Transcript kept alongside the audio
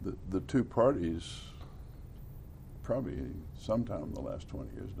the two parties, probably sometime in the last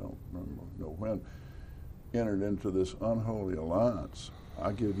 20 years, don't know when, entered into this unholy alliance.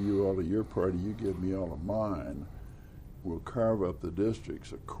 I give you all of your party, you give me all of mine. We'll carve up the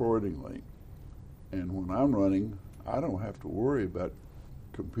districts accordingly. And when I'm running, I don't have to worry about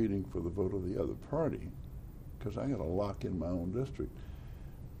competing for the vote of the other party because I got to lock in my own district.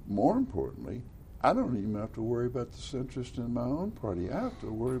 More importantly, I don't even have to worry about the centrist in my own party. I have to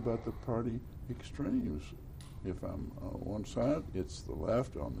worry about the party extremes. If I'm on one side, it's the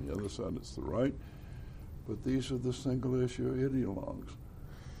left. On the other side, it's the right. But these are the single-issue ideologues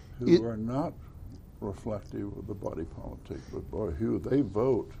who are not reflective of the body politic, but boy, who they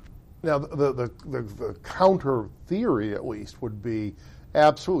vote. Now, the counter theory, at least, would be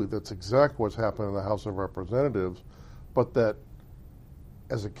absolutely that's exactly what's happened in the House of Representatives, but that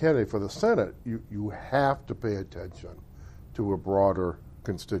as a candidate for the Senate, you have to pay attention to a broader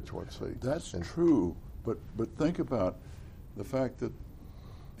constituency. That's true, but think about the fact that,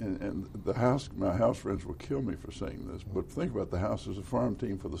 and the House, my House friends will kill me for saying this, but think about the House as a farm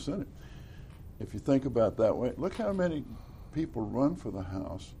team for the Senate. If you think about that way, look how many people run for the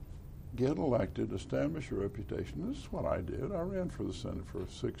House, get elected, establish a reputation. This is what I did. I ran for the Senate for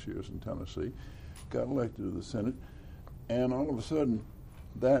 6 years in Tennessee, got elected to the Senate, and all of a sudden,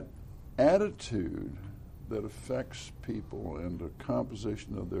 that attitude that affects people and the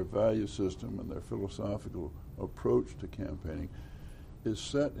composition of their value system and their philosophical approach to campaigning is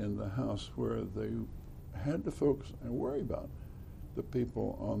set in the House where they had to focus and worry about the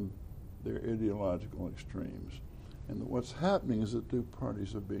people on their ideological extremes. And what's happening is that two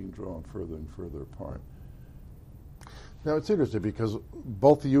parties are being drawn further and further apart. Now, it's interesting because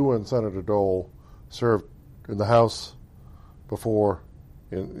both you and Senator Dole served in the House before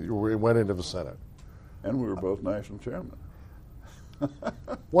you went into the Senate. And we were both national chairmen.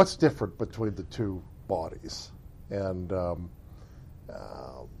 What's different between the two bodies? And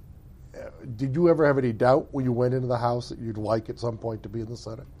did you ever have any doubt when you went into the House that you'd like at some point to be in the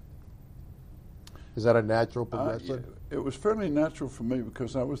Senate? Is that a natural progression? It was fairly natural for me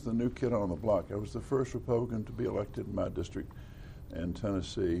because I was the new kid on the block. I was the first Republican to be elected in my district in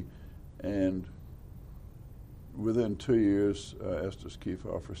Tennessee. And within 2 years, Estes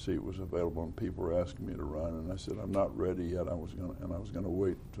Kefauver's seat was available, and people were asking me to run. And I said, I'm not ready yet. I was going to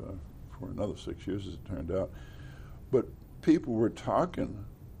wait for another 6 years, as it turned out. But people were talking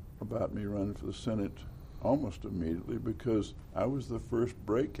about me running for the Senate almost immediately because I was the first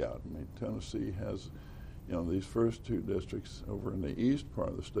breakout. I mean, Tennessee has, these first two districts over in the east part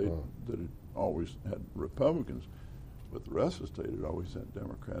of the state that had always had Republicans, but the rest of the state had always had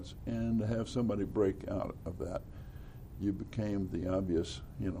Democrats. And to have somebody break out of that, you became the obvious,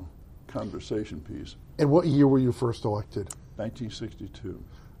 conversation piece. And what year were you first elected? 1962.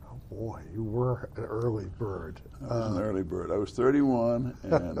 Oh boy, you were an early bird. I was an early bird. I was 31,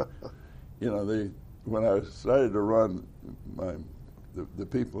 and when I decided to run, the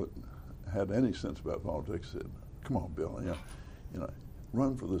people that had any sense about politics said, "Come on, Bill,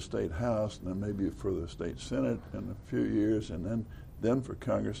 run for the state house, and then maybe for the state senate in a few years, and then for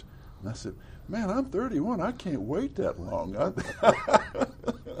Congress." And I said, "Man, I'm 31. I can't wait that long."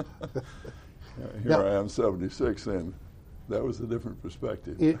 Here I am, 76, and that was a different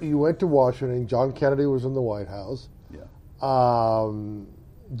perspective. You went to Washington. John Kennedy was in the White House. Yeah.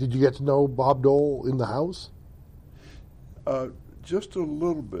 Did you get to know Bob Dole in the House? Just a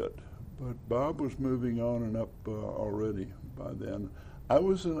little bit, but Bob was moving on and up already by then. I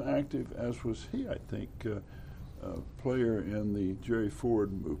was an active, as was he, I think, player in the Jerry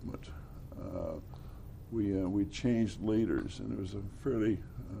Ford movement. We changed leaders, and it was a fairly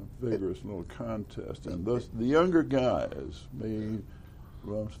vigorous little contest. And thus, the younger guys, me,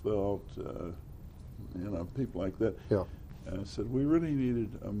 Rumsfeld, people like that, said we really needed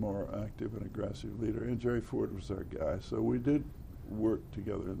a more active and aggressive leader, and Jerry Ford was our guy. So we did work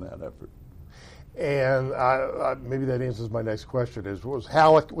together in that effort. And maybe that answers my next question: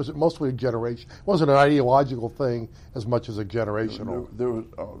 was it mostly a generation? It wasn't an ideological thing as much as a generational. There was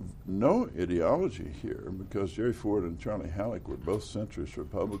no ideology here because Jerry Ford and Charlie Halleck were both centrist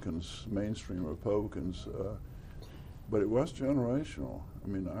Republicans, mainstream Republicans, but it was generational. I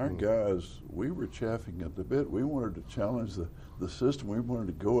mean, our guys, we were chafing at the bit. We wanted to challenge the system. We wanted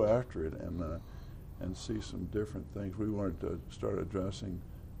to go after it and see some different things. We wanted to start addressing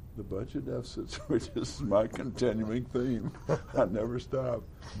the budget deficits, which is my continuing theme. I never stop.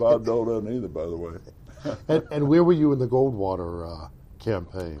 Bob Dole doesn't either, by the way. and where were you in the Goldwater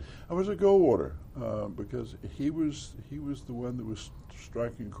campaign? I was at Goldwater because he was the one that was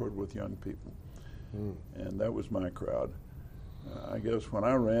striking a chord with young people, and that was my crowd. I guess when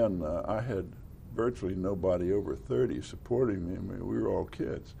I ran, I had virtually nobody over 30 supporting me. I mean, we were all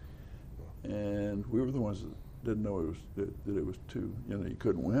kids, and we were the ones that didn't know that it was too, you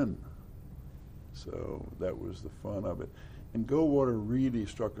couldn't win. So that was the fun of it. And Goldwater really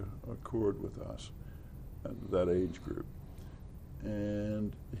struck a chord with us, that age group.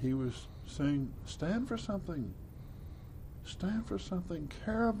 And he was saying, stand for something. Stand for something.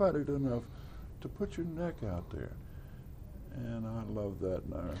 Care about it enough to put your neck out there. And I love that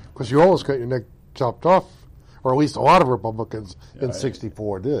now. Because you almost got your neck chopped off, or at least a lot of Republicans in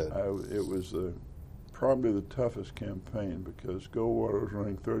 '64 did. It was probably the toughest campaign because Goldwater was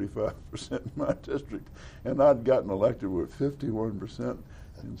running 35% in my district, and I'd gotten elected with 51%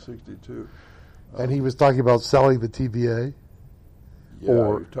 in '62. And he was talking about selling the TVA? Yeah, he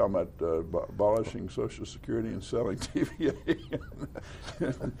was talking about abolishing Social Security and selling TVA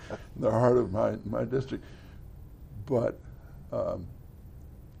in the heart of my district. But I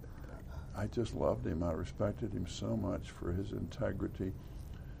just loved him. I respected him so much for his integrity.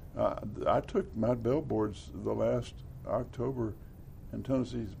 I took my billboards the last October in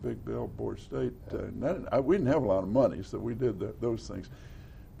Tennessee's big billboard state. We didn't have a lot of money, so we did those things.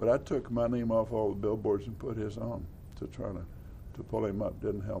 But I took my name off all the billboards and put his on to try to pull him up.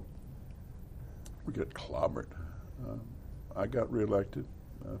 Didn't help. We got clobbered. I got reelected,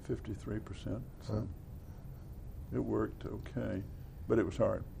 53%. So it worked okay, but it was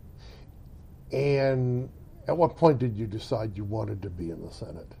hard. And at what point did you decide you wanted to be in the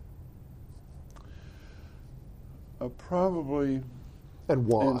Senate? Probably and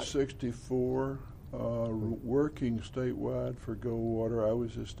why? in '64, working statewide for Goldwater. I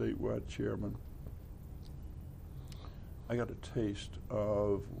was his statewide chairman. I got a taste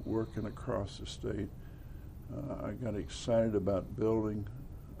of working across the state. I got excited about building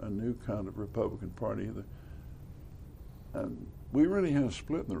a new kind of Republican Party. And we really had a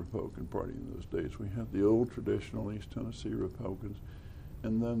split in the Republican Party in those days. We had the old traditional East Tennessee Republicans,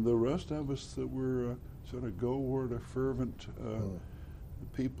 and then the rest of us that were sort of Goldwater fervent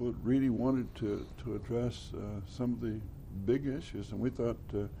people that really wanted to address some of the big issues. And we thought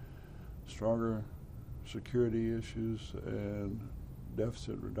stronger security issues and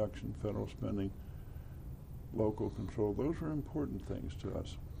deficit reduction, federal spending, local control, those were important things to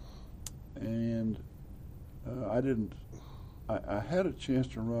us. And I had a chance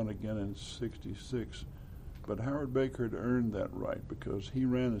to run again in '66, but Howard Baker had earned that right because he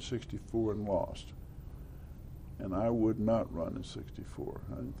ran in '64 and lost. And I would not run in '64.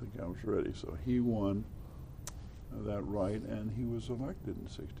 I didn't think I was ready. So he won that right, and he was elected in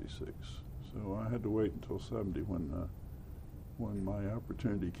 '66. So I had to wait until '70 when my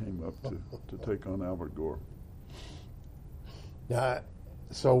opportunity came up to take on Albert Gore. Now,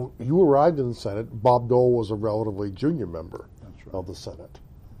 so you arrived in the Senate. Bob Dole was a relatively junior member of the Senate.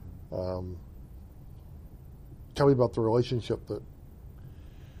 Tell me about the relationship that...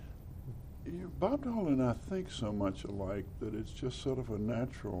 Bob Dole and I think so much alike that it's just sort of a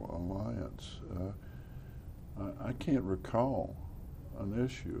natural alliance. I can't recall an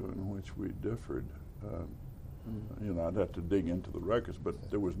issue in which we differed. I'd have to dig into the records, but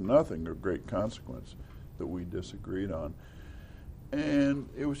there was nothing of great consequence that we disagreed on. And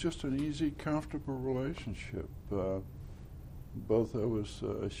it was just an easy, comfortable relationship. Both of us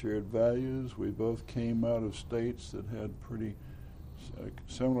shared values. We both came out of states that had pretty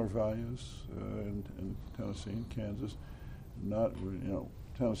similar values in Tennessee and Kansas.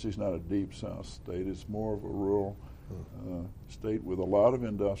 Tennessee's not a deep South state. It's more of a rural state with a lot of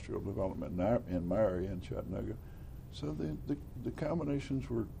industrial development in my area in Chattanooga. So the combinations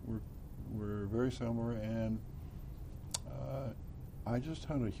were very similar, and I just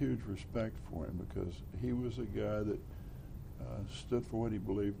had a huge respect for him because he was a guy that stood for what he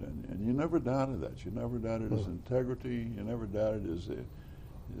believed in, and you never doubted that. You never doubted his integrity. You never doubted his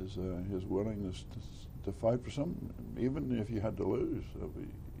willingness to fight for something, even if you had to lose.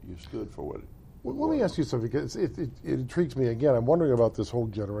 You stood for what it was. Let me ask you something, because it intrigues me again. I'm wondering about this whole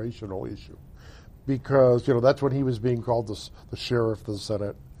generational issue, because that's when he was being called the sheriff of the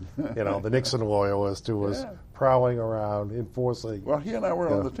Senate, the Nixon loyalist who was prowling around enforcing. Well, he and I were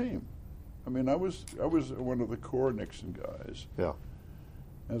on the team. I mean, I was one of the core Nixon guys. Yeah.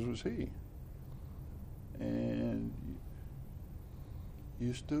 As was he. And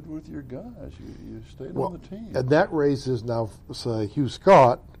you stood with your guys. You stayed on the team. And that raises now, say, Hugh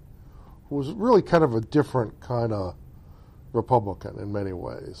Scott, who was really kind of a different kind of Republican in many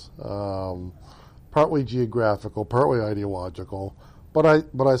ways. Partly geographical, partly ideological, but I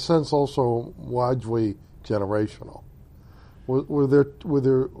sense also largely generational. Were there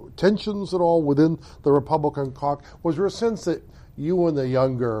tensions at all within the Republican caucus? Was there a sense that you and the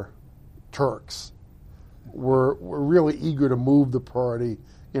younger Turks were really eager to move the party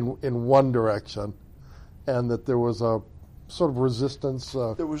in one direction, and that there was a sort of resistance.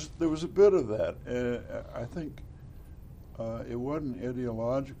 There was a bit of that. I think it wasn't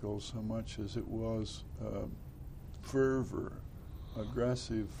ideological so much as it was fervor,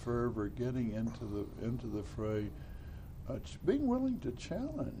 aggressive fervor, getting into the fray, being willing to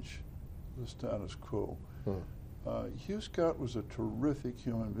challenge the status quo. Hugh Scott was a terrific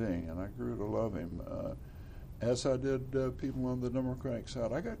human being, and I grew to love him, as I did people on the Democratic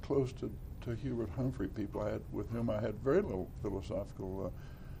side. I got close to Hubert Humphrey, people with whom I had very little philosophical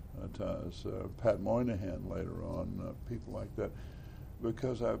ties. Pat Moynihan later on, people like that,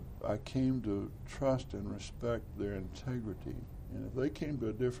 because I came to trust and respect their integrity. And if they came to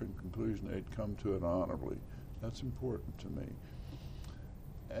a different conclusion, they'd come to it honorably. That's important to me.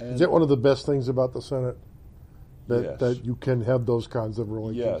 And is that one of the best things about the Senate? Yes. That you can have those kinds of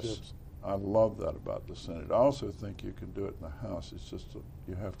relationships? Yes, I love that about the Senate. I also think you can do it in the House. It's just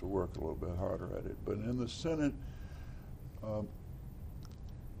you have to work a little bit harder at it. But in the Senate,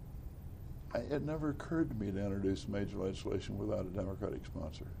 it never occurred to me to introduce major legislation without a Democratic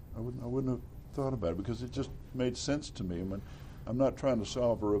sponsor. I wouldn't have thought about it because it just made sense to me. I mean, I'm not trying to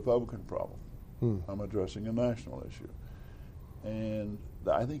solve a Republican problem. I'm addressing a national issue. And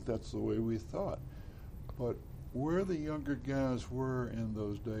I think that's the way we thought. But where the younger guys were in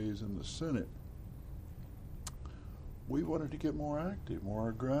those days in the Senate, we wanted to get more active, more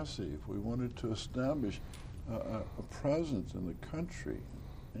aggressive. We wanted to establish a presence in the country.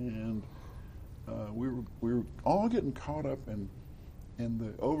 And we were all getting caught up in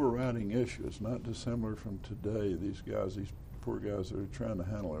the overriding issues, not dissimilar from today. These poor guys that are trying to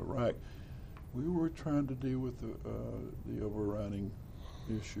handle Iraq. We were trying to deal with the overriding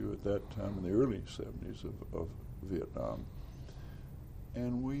issue at that time in the early 70s of Vietnam.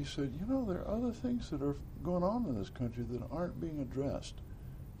 And we said, there are other things that are going on in this country that aren't being addressed,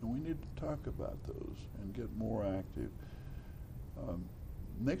 and we need to talk about those and get more active.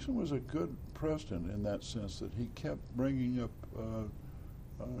 Nixon was a good president in that sense that he kept bringing up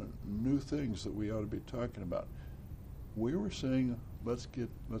new things that we ought to be talking about. We were saying, let's get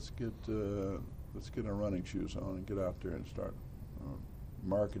our running shoes on and get out there and start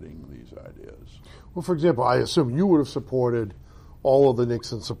marketing these ideas. Well, for example, I assume you would have supported all of the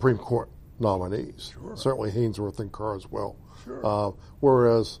Nixon Supreme Court nominees. Sure. Certainly Haynsworth and Carswell. Sure.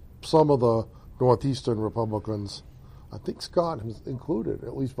 Whereas some of the Northeastern Republicans, I think Scott was included,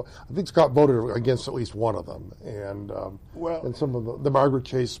 at least. I think Scott voted against at least one of them, and some of the Margaret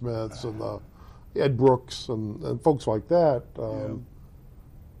Chase Smiths and the Ed Brooks and folks like that.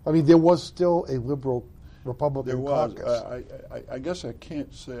 I mean, there was still a liberal Republican caucus. I guess I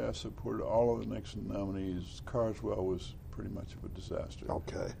can't say I supported all of the Nixon nominees. Carswell was pretty much of a disaster.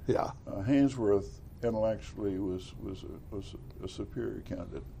 Okay, yeah. Haynsworth intellectually was a superior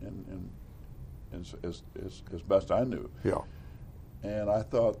candidate, as best I knew. Yeah. And I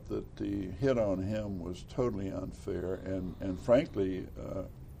thought that the hit on him was totally unfair and frankly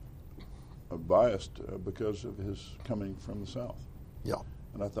biased because of his coming from the South. Yeah.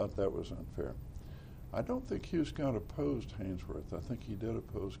 And I thought that was unfair. I don't think Hugh Scott opposed Haynsworth. I think he did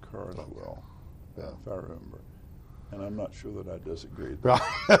oppose Carswell, if I remember. And I'm not sure that I disagreed.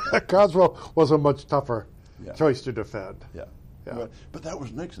 Carswell was a much tougher choice to defend. Yeah. But that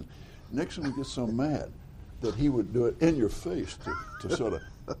was Nixon. Nixon would get so mad that he would do it in your face to sort of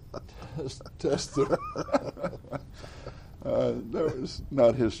test the... that was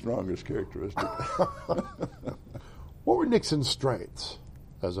not his strongest characteristic. What were Nixon's strengths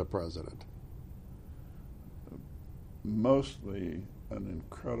as a president? Mostly an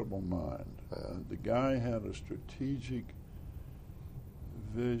incredible mind. The guy had a strategic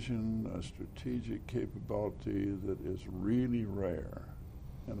vision, a strategic capability that is really rare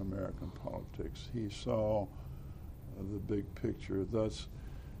in American politics. He saw the big picture. Thus,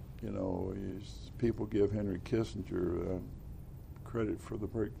 people give Henry Kissinger credit for the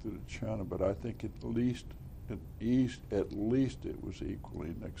breakthrough to China, but I think at least it was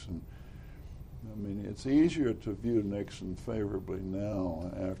equally Nixon. I mean, it's easier to view Nixon favorably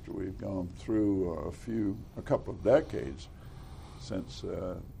now after we've gone through a couple of decades since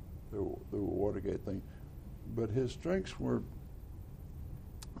the Watergate thing. But his strengths were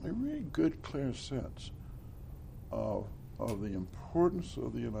a really good, clear sense of the importance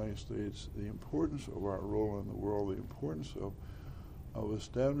of the United States, the importance of our role in the world, the importance of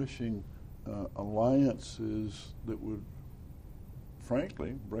establishing alliances that would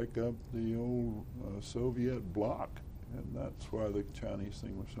frankly break up the old Soviet bloc, and that's why the Chinese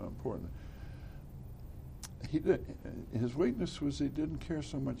thing was so important. he did. His weakness was he didn't care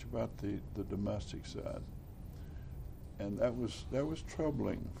so much about the domestic side, and that was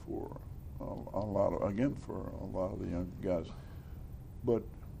troubling for a lot of the young guys. But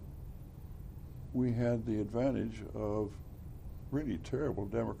we had the advantage of really terrible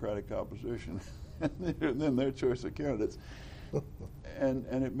Democratic opposition, and then their choice of candidates, and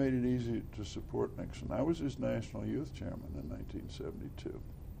it made it easy to support Nixon. I was his national youth chairman in 1972,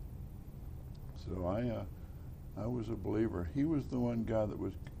 so I was a believer. He was the one guy that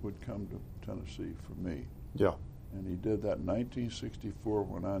would come to Tennessee for me. Yeah. And he did that in 1964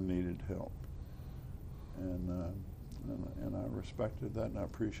 when I needed help. And I respected that and I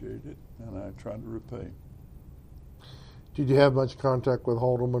appreciated it, and I tried to repay. Did you have much contact with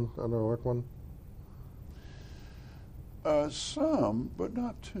Haldeman under Orkman? Some, but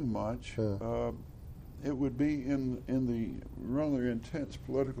not too much. Yeah. It would be in the rather intense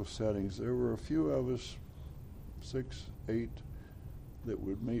political settings. There were a few of us, 6, 8, that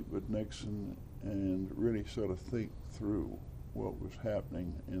would meet with Nixon and really sort of think through what was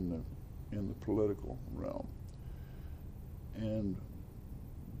happening in the political realm. And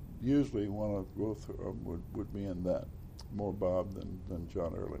usually one of both of them would be in that, more Bob than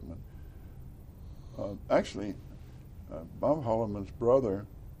John Ehrlichman. Actually, Bob Haldeman's brother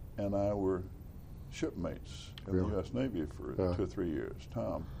and I were shipmates in the U.S. Navy for 2 or 3 years,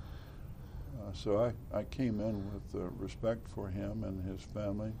 Tom. So I came in with respect for him and his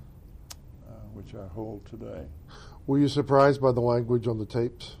family, which I hold today. Were you surprised by the language on the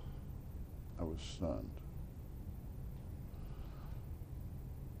tapes? I was stunned.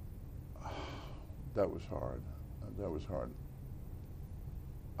 That was hard.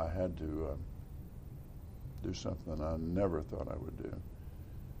 I had to do something I never thought I would do.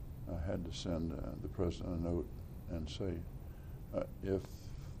 I had to send the president a note and say, if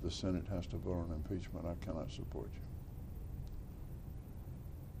the Senate has to vote on impeachment, I cannot support you.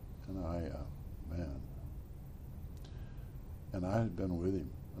 And I had been with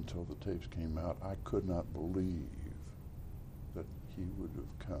him until the tapes came out. I could not believe that he would have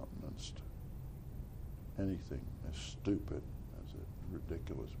countenanced anything as stupid as a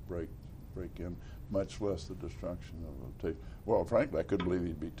ridiculous break-in, much less the destruction of a tape. Well, frankly, I couldn't believe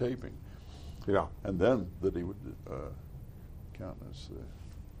he'd be taping. Yeah. And then that he would countenance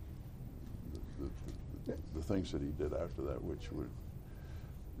the things that he did after that, which would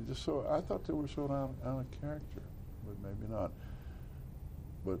just so I thought they were so out of character, but maybe not.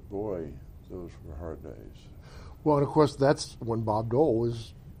 But boy, those were hard days. Well, and of course, that's when Bob Dole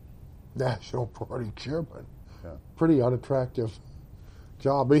was National Party chairman. Yeah. Pretty unattractive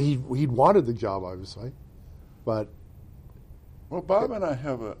job. I mean, he'd wanted the job, obviously, but. Well, Bob and I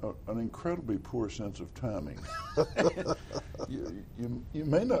have an incredibly poor sense of timing. You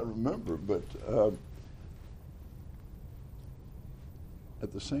may not remember, but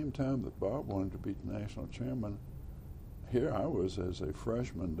at the same time that Bob wanted to be national chairman, here I was as a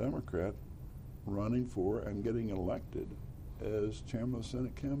freshman Democrat running for and getting elected as chairman of the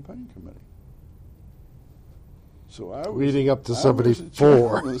Senate Campaign Committee. So I was leading up to I 74. was the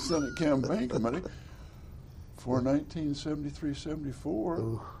chairman of the Senate Campaign Committee for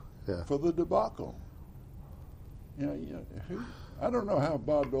 1973-74 yeah. for the debacle. I don't know how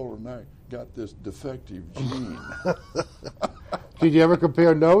Bob Dole and I got this defective gene. Did you ever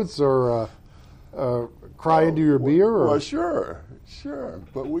compare notes or cry into your beer? Or? Well, sure.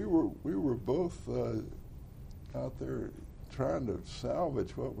 But we were both out there trying to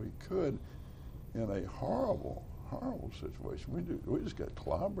salvage what we could in a horrible situation. We just got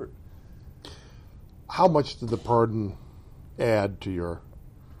clobbered. How much did the pardon add to your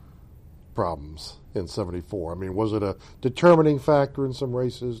problems in 74? I mean, was it a determining factor in some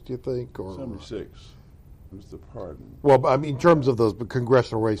races, do you think? Or 76 was the pardon. Well, I mean, in terms of those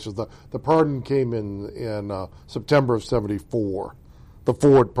congressional races, the pardon came in September of 74, the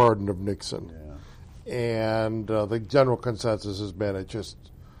Ford pardon of Nixon. Yeah. And the general consensus has been it just,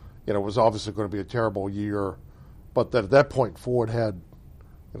 it was obviously going to be a terrible year, but that at that point Ford had,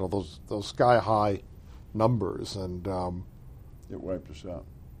 those sky high numbers, and it wiped us out.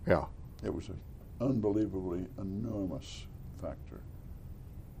 Yeah, it was an unbelievably enormous factor,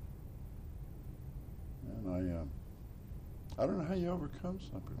 and I don't know how you overcome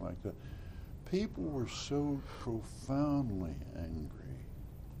something like that. People were so profoundly angry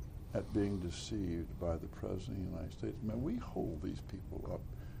at being deceived by the President of the United States. Man, we hold these people up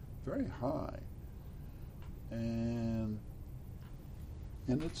very high, and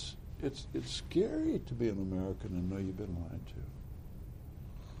it's scary to be an American and know you've been lied to,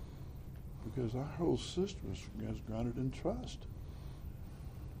 because our whole system is grounded in trust.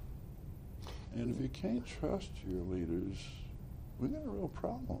 And if you can't trust your leaders, we got a real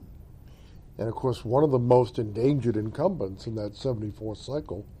problem. And of course, one of the most endangered incumbents in that 74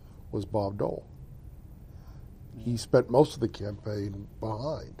 cycle was Bob Dole. He spent most of the campaign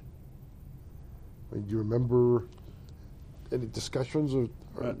behind. I mean, do you remember any discussions?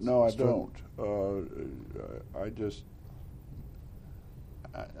 No, I don't.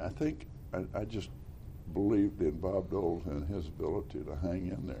 I think I just believed in Bob Dole and his ability to hang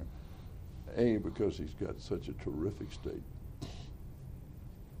in there. A, because he's got such a terrific state,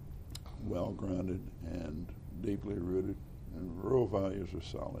 well-grounded and deeply rooted, and rural values are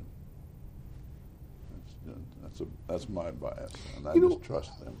solid. That's my bias, and I just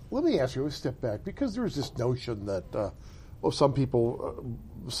trust them. Let me ask you a step back, because there's this notion that, well, some people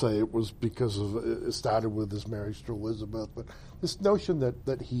say it was because it started with his marriage to Elizabeth, but this notion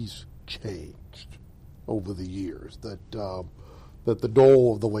that he's changed over the years, that the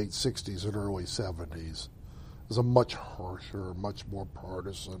Dole of the late 60s and early 70s is a much harsher, much more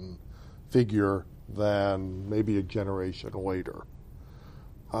partisan figure than maybe a generation later.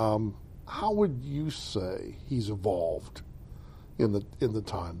 How would you say he's evolved in the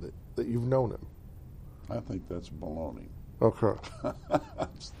time that you've known him? I think that's baloney. Okay.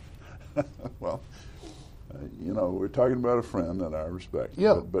 Well, we're talking about a friend that I respect.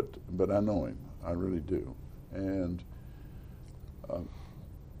 Yeah. But I know him. I really do. And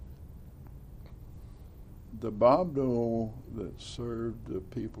the Bob Dole that served the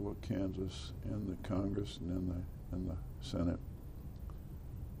people of Kansas in the Congress and in the Senate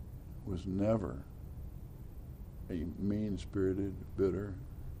was never a mean-spirited, bitter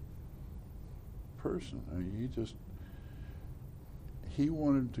person. I mean, he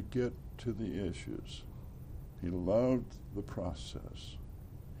wanted to get to the issues. He loved the process.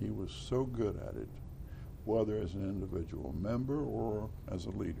 He was so good at it, whether as an individual member or as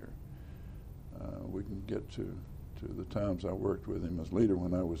a leader. We can get to the times I worked with him as leader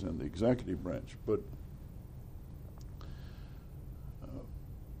when I was in the executive branch, but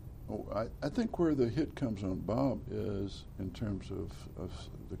I think where the hit comes on Bob is in terms of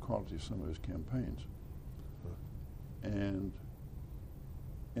the quality of some of his campaigns. And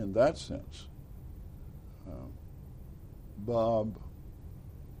in that sense, Bob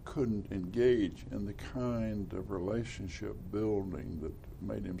couldn't engage in the kind of relationship building that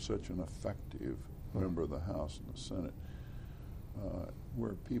made him such an effective member of the House and the Senate,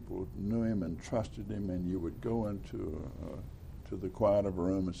 where people knew him and trusted him, and you would go into to the quiet of a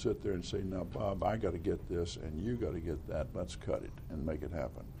room and sit there and say, now, Bob, I got to get this, and you got to get that. Let's cut it and make it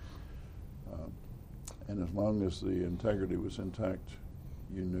happen. And as long as the integrity was intact,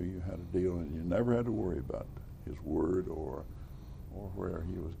 you knew you had a deal, and you never had to worry about his word or where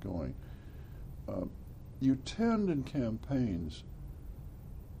he was going. You tend in campaigns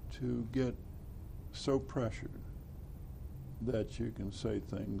to get so pressured that you can say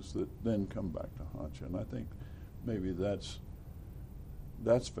things that then come back to haunt you, and I think maybe that's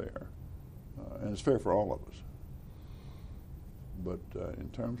fair, and it's fair for all of us. But in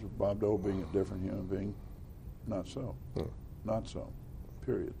terms of Bob Dole being a different human being, not so. Not so.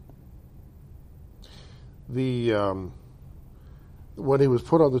 Period. When he was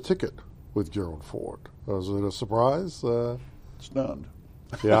put on the ticket with Gerald Ford, was it a surprise? Stunned.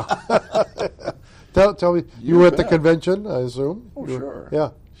 Yeah. Tell me, you were at the convention, I assume? Oh, sure.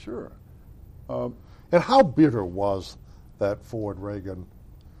 Yeah. Sure. And how bitter was that Ford-Reagan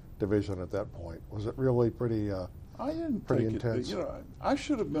division at that point? Was it really pretty I didn't pretty think intense? I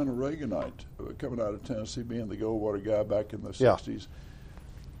should have been a Reaganite coming out of Tennessee, being the Goldwater guy back in the 60s.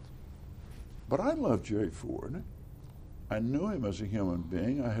 But I loved Jerry Ford. I knew him as a human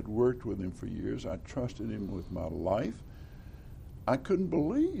being. I had worked with him for years. I trusted him with my life. I couldn't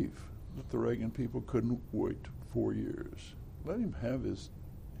believe that the Reagan people couldn't wait 4 years. Let him have his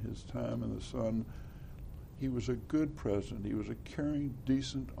time in the sun. He was a good president. He was a caring,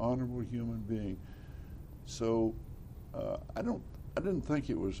 decent, honorable human being. So I didn't think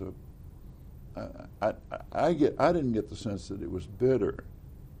it was I didn't get the sense that it was bitter,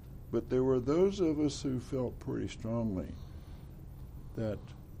 but there were those of us who felt pretty strongly that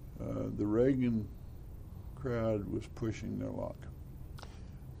the Reagan crowd was pushing their luck.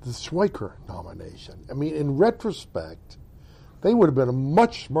 The Schweiker nomination. I mean, in retrospect, they would have been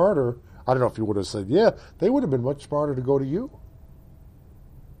much smarter. I don't know if you would have said, yeah, they would have been much smarter to go to you,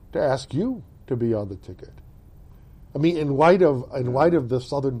 to ask you to be on the ticket. I mean, in light of the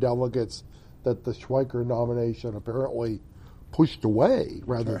Southern delegates that the Schweiker nomination apparently pushed away,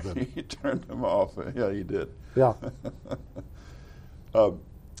 rather than he turned them off. Yeah, he did. Yeah.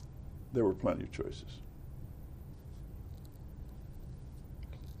 There were plenty of choices.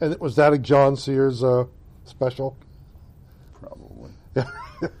 And was that a John Sears special? Probably. Yeah.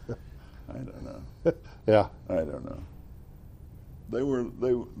 I don't know. Yeah. I don't know. They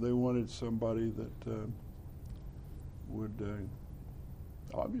wanted somebody that would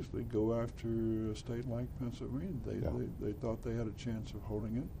obviously go after a state like Pennsylvania. They thought they had a chance of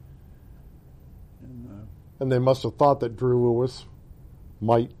holding it. And they must have thought that Drew Lewis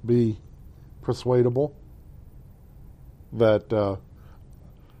might be persuadable. That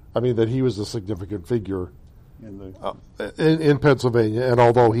that he was a significant figure in Pennsylvania, and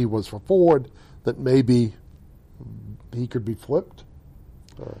although he was for Ford, that maybe he could be flipped.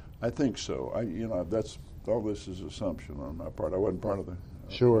 I think so. That's all. This is assumption on my part. I wasn't part of the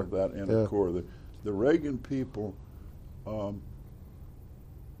sure of that inner core. The Reagan people.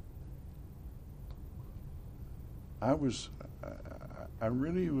 I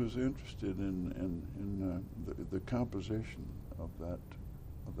really was interested in the composition of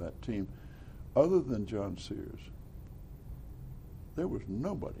that team. Other than John Sears, there was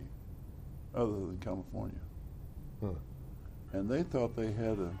nobody other than California. And they thought they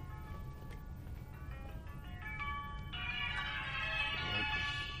had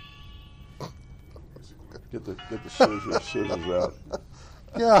get the scissors out.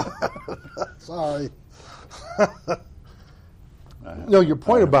 Yeah. Sorry. No, your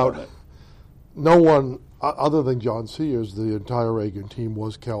point about no one other than John Sears, the entire Reagan team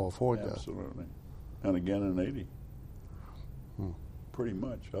was California. Absolutely. And again in 80. Pretty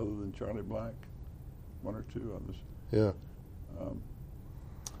much, other than Charlie Black, one or two others. Yeah.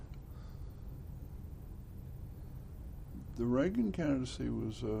 The Reagan candidacy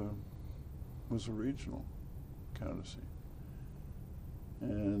was a regional candidacy.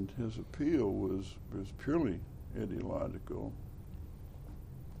 And his appeal was purely ideological.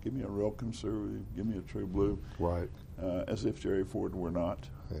 Give me a real conservative, give me a true blue. Right. As if Jerry Ford were not.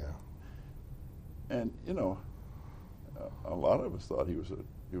 Yeah. And, a lot of us thought he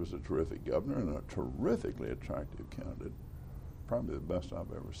was a terrific governor and a terrifically attractive candidate. Probably the best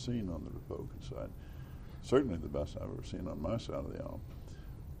I've ever seen on the Republican side. Certainly the best I've ever seen on my side of the aisle.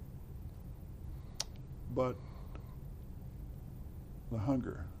 But the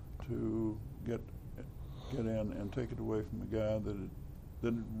hunger to get in and take it away from a guy that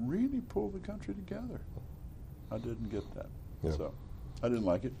had really pulled the country together. I didn't get that. Yeah. So I didn't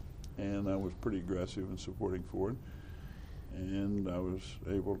like it, and I was pretty aggressive in supporting Ford, and I was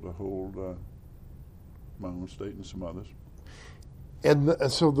able to hold my own state and some others. And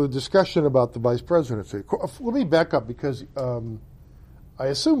so the discussion about the vice presidency, let me back up because I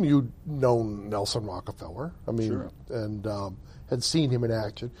assume you'd known Nelson Rockefeller. I mean, sure. And had seen him in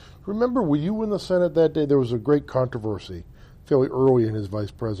action. Remember, were you in the Senate that day? There was a great controversy fairly early in his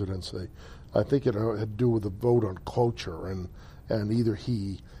vice presidency. I think it had to do with the vote on cloture, and either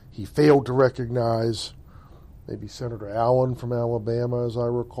he failed to recognize maybe Senator Allen from Alabama, as I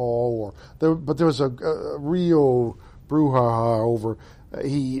recall, but there was a real brouhaha over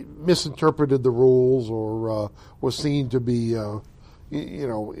he misinterpreted the rules or was seen to be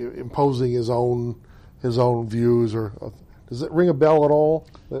imposing his own views. Or does it ring a bell at all?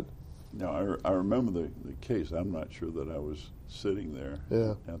 No, I remember the case. I'm not sure that I was sitting there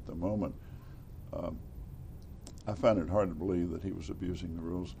at the moment. I find it hard to believe that he was abusing the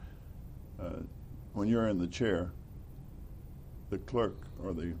rules. When you're in the chair, the clerk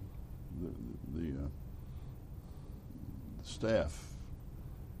or the staff,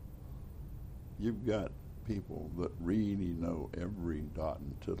 you've got people that really know every dot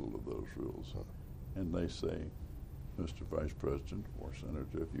and tittle of those rules, and they say, Mr. Vice President or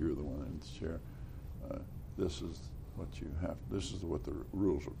Senator, if you're the one in the chair, this is what you have. This is what the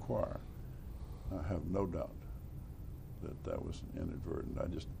rules require. I have no doubt that was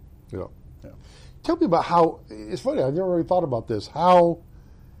inadvertent. Yeah. Tell me about how. It's funny. I never really thought about this. How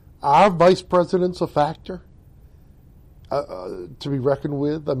are vice presidents a factor to be reckoned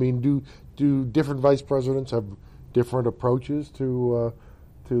with? I mean, do different vice presidents have different approaches to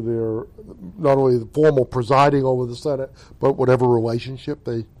their not only the formal presiding over the Senate, but whatever relationship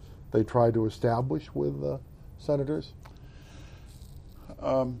they try to establish with senators?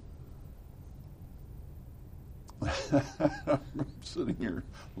 I'm sitting here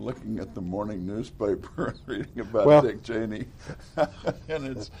looking at the morning newspaper and reading about Dick Cheney,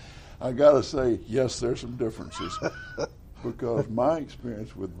 and I got to say, yes, there's some differences, because my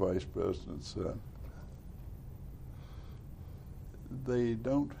experience with vice presidents, they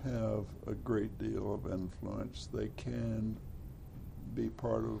don't have a great deal of influence. They can be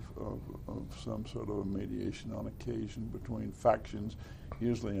part of some sort of a mediation on occasion between factions,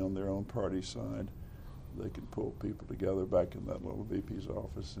 usually on their own party side. they can pull people together back in that little VP's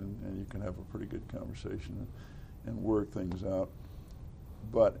office, and you can have a pretty good conversation and work things out.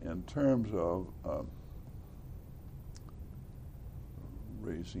 But in terms of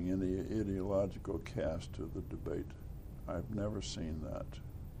raising any ideological cast to the debate, I've never seen that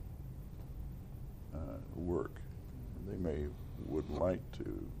work. They would like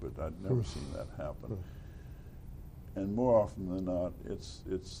to, but I've never seen that happen. And more often than not, it's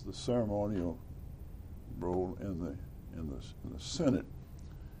the ceremonial role in the Senate.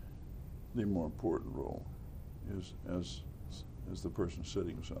 The more important role is as the person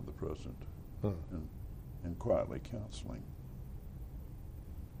sitting beside the president and quietly counseling.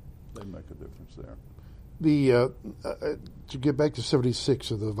 They make a difference there. To get back to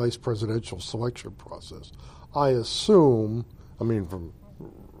 76 of the vice presidential selection process, I assume, I mean, from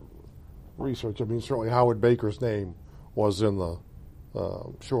research, I mean, certainly Howard Baker's name was in the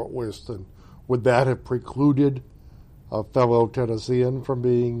short list, and would that have precluded a fellow Tennessean from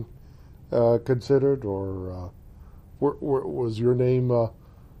being considered, or was your name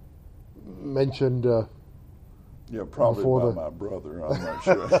mentioned? Yeah, probably by my brother. I'm not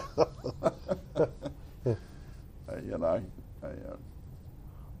sure.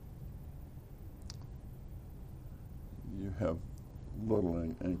 You have little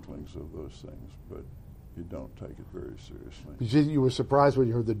inklings of those things, but you don't take it very seriously. You were surprised when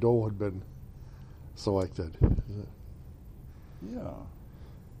you heard that Dole had been selected. Yeah,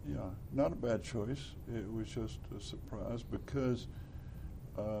 not a bad choice. It was just a surprise because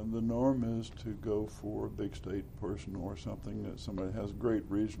the norm is to go for a big state person or something that somebody has great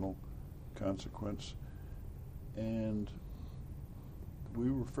regional consequence, and we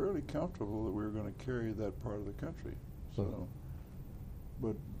were fairly comfortable that we were going to carry that part of the country. So,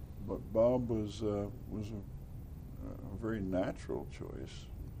 but Bob was a very natural choice.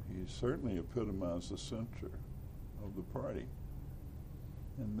 He certainly epitomized the center of the party,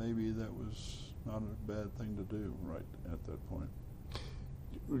 and maybe that was not a bad thing to do right at that point.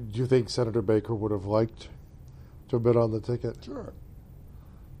 Do you think Senator Baker would have liked to have been on the ticket? Sure.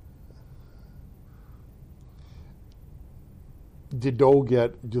 Did Dole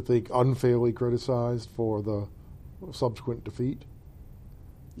get, do you think, unfairly criticized for the subsequent defeat?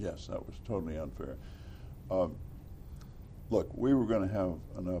 Yes, that was totally unfair. Look, we were going to have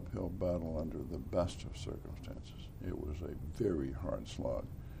an uphill battle under the best of circumstances. It was a very hard slog.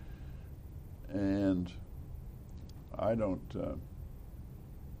 And I don't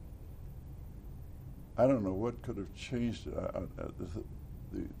know what could have changed it.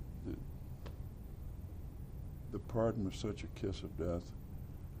 The pardon was such a kiss of death,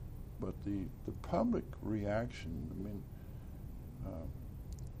 but the public reaction, I mean,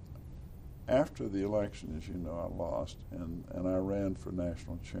 after the election, as you know, I lost, and I ran for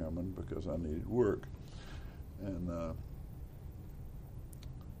national chairman because I needed work. And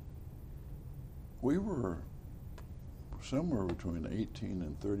we were somewhere between 18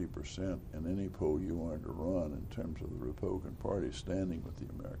 and 30% in any poll you wanted to run in terms of the Republican Party standing with the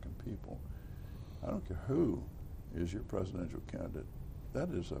American people. I don't care who is your presidential candidate. That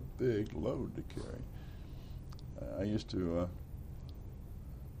is a big load to carry. I used to,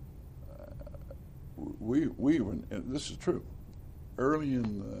 we were, and this is true, early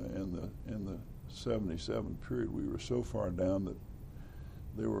in the 77 period, we were so far down that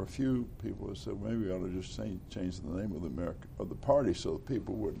there were a few people that said maybe we ought to just change the name of the party so that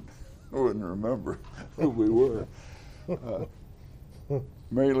people wouldn't remember who we were.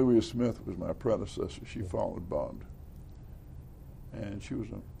 Mary Louise Smith was my predecessor. She followed Bond, and she was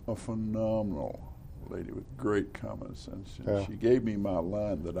a phenomenal lady with great common sense. And she gave me my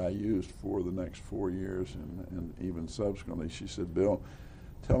line that I used for the next 4 years, and even subsequently. She said, "Bill,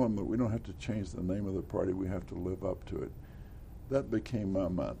 tell them that we don't have to change the name of the party. We have to live up to it." That became my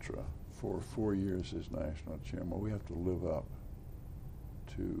mantra for 4 years as national chairman. We have to live up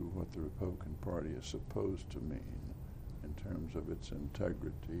to what the Republican Party is supposed to mean in terms of its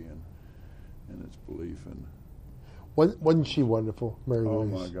integrity and its belief in. Wasn't she wonderful, Mary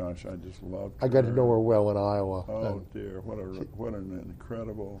Louise? Oh my gosh, I just loved her. I got to know her well in Iowa. Oh dear, what an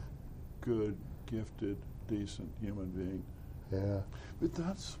incredible, good, gifted, decent human being. Yeah. But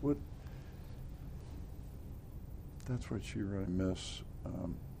that's what you really miss.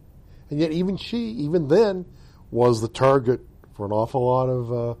 And yet even then, was the target for an awful lot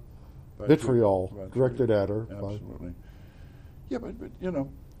of vitriol directed at her. Absolutely. Yeah, but you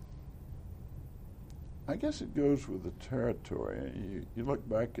know, I guess it goes with the territory. You look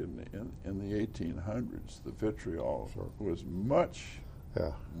back in the 1800s, the vitriol was much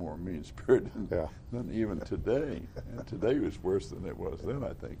more mean-spirited than even today. And today was worse than it was then,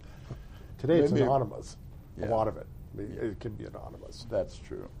 I think. Today it's Maybe- anonymous. Yeah. A lot of it. It can be anonymous. That's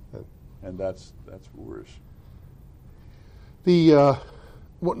true, and that's worse.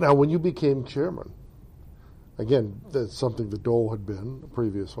 Now, when you became chairman, again, that's something that Dole had been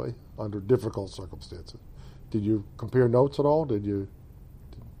previously under difficult circumstances. Did you compare notes at all? Did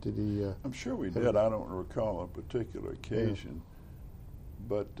he? I'm sure we did. I don't recall a particular occasion,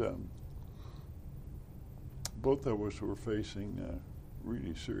 but both of us were facing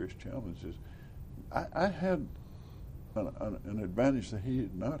really serious challenges. I had an advantage that he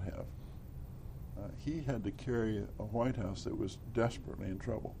did not have. He had to carry a White House that was desperately in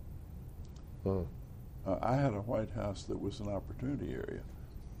trouble. I had a White House that was an opportunity area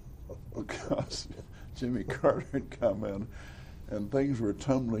because Jimmy Carter had come in and things were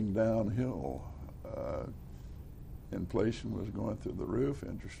tumbling downhill. Inflation was going through the roof.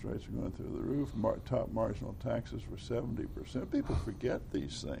 Interest rates were going through the roof. Top marginal taxes were 70%. People forget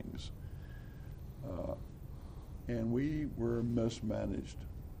these things. And we were mismanaged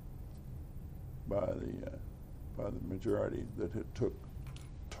by the majority that had took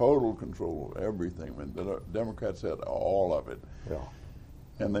total control of everything. I mean, the Democrats had all of it,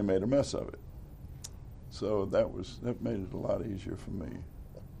 and they made a mess of it. So that made it a lot easier for me.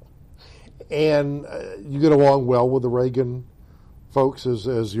 And you get along well with the Reagan folks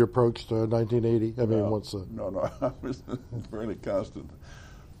as you approached 1980. I mean, no, I was in really constant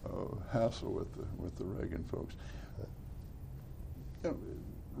hassle with the Reagan folks.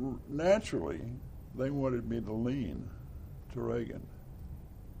 Naturally, they wanted me to lean to Reagan,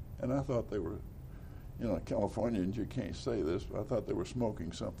 and I thought they were, Californians, you can't say this, but I thought they were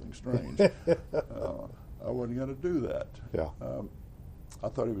smoking something strange. I wasn't going to do that. Yeah. I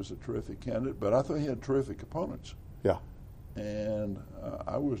thought he was a terrific candidate, but I thought he had terrific opponents. Yeah. And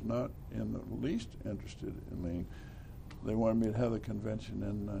I was not in the least interested in leaning. They wanted me to have the convention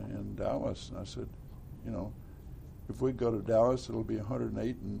in Dallas, and I said, if we go to Dallas, it'll be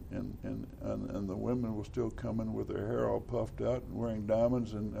 108, and the women will still come in with their hair all puffed out and wearing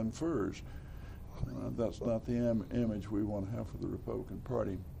diamonds and furs. That's not the image we want to have for the Republican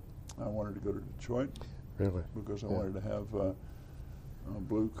Party. I wanted to go to Detroit, really, because I wanted to have a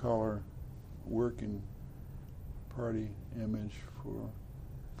blue-collar working party image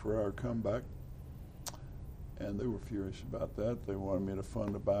for our comeback. And they were furious about that. They wanted me to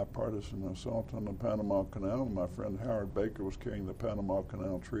fund a bipartisan assault on the Panama Canal. My friend Howard Baker was carrying the Panama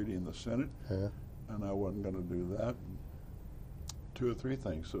Canal Treaty in the Senate, and I wasn't going to do that. 2 or 3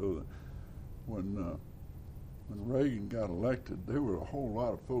 things. So when Reagan got elected, there were a whole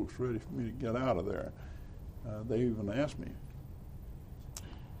lot of folks ready for me to get out of there. They even asked me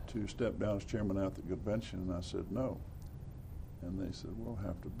to step down as chairman at the convention, and I said no. And they said, we'll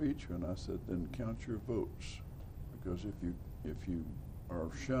have to beat you. And I said, then count your votes. Because if you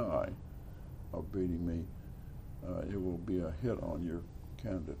are shy of beating me, it will be a hit on your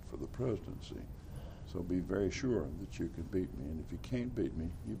candidate for the presidency. So be very sure that you can beat me. And if you can't beat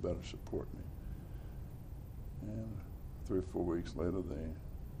me, you better support me. And 3 or 4 weeks later, the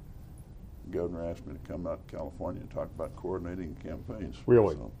governor asked me to come out to California and talk about coordinating campaigns.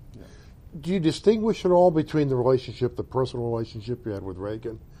 Really? So, yeah. Do you distinguish at all between the personal relationship you had with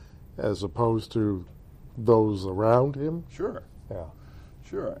Reagan, as opposed to those around him? Sure. Yeah.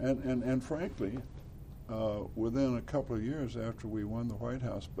 Sure. And frankly, within a couple of years after we won the White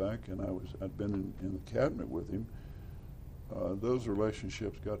House back, and I'd been in the cabinet with him, those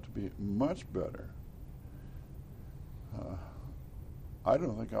relationships got to be much better. I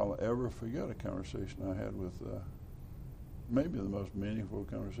don't think I'll ever forget a conversation I had with maybe the most meaningful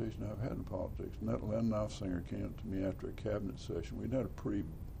conversation I've had in politics. Len Nofsinger came up to me after a cabinet session. We'd had a pretty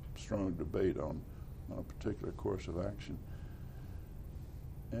strong debate on a particular course of action.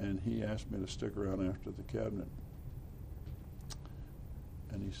 And he asked me to stick around after the cabinet.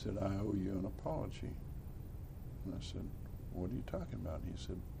 And he said, I owe you an apology. And I said, what are you talking about? And he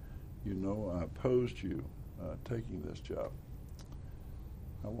said, I opposed you taking this job.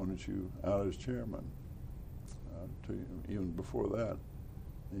 I wanted you out as chairman. Even before that,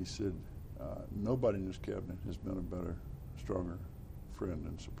 he said, nobody in this cabinet has been a better, stronger friend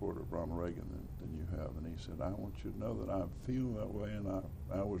and supporter of Ronald Reagan than you have. And he said, I want you to know that I feel that way, and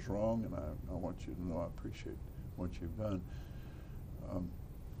I was wrong, and I want you to know I appreciate what you've done.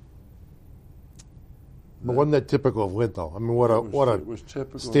 But wasn't that typical of Lynn, though? I mean, it was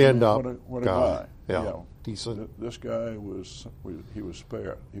typical stand-up what a guy. Yeah, decent. This guy was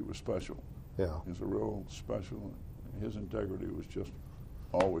spare. He was special. Yeah, he was a real special. His integrity was just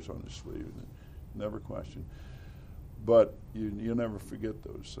always on his sleeve, never questioned. But you never forget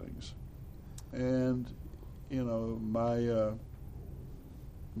those things. And my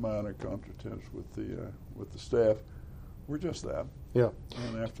minor contretemps with the staff. We're just that. Yeah.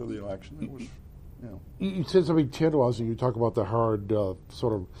 And after the election, it was, You said something tantalizing. You talk about the hard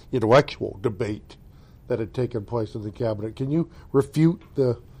sort of intellectual debate that had taken place in the cabinet. Can you refute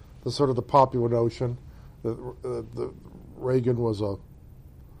the sort of the popular notion that Reagan was a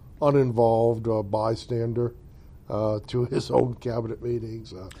uninvolved bystander to his own cabinet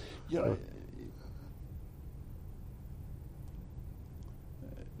meetings?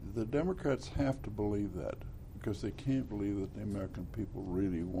 The Democrats have to believe that, because they can't believe that the American people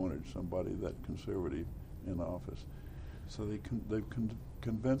really wanted somebody that conservative in office. So they've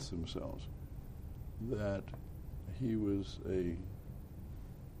convinced themselves that he was a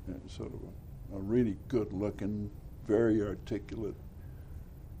sort of a really good-looking, very articulate,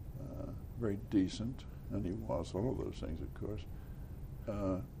 very decent, and he was all of those things, of course,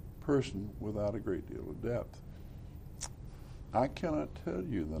 person without a great deal of depth. I cannot tell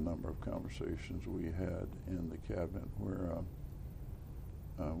you the number of conversations we had in the cabinet where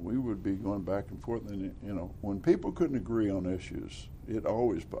we would be going back and forth, and when people couldn't agree on issues, it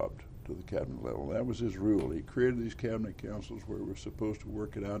always popped to the cabinet level. That was his rule. He created these cabinet councils where we're supposed to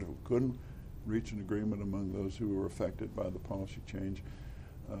work it out. If we couldn't reach an agreement among those who were affected by the policy change,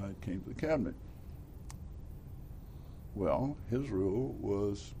 it came to the cabinet. Well, his rule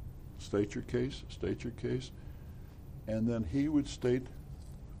was state your case, and then he would state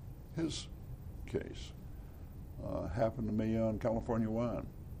his case. Happened to me on California wine,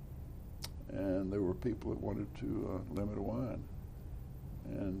 and there were people that wanted to limit wine,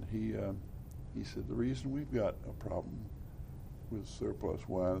 and he said the reason we've got a problem with surplus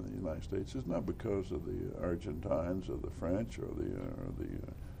wine in the United States is not because of the Argentines or the French or the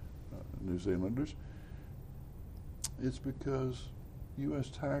New Zealanders. It's because U.S.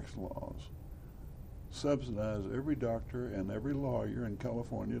 tax laws subsidize every doctor and every lawyer in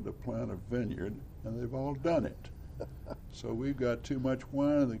California to plant a vineyard, and they've all done it. So we've got too much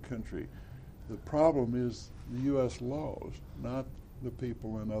wine in the country. The problem is the U.S. laws, not the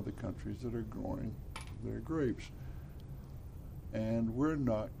people in other countries that are growing their grapes. And we're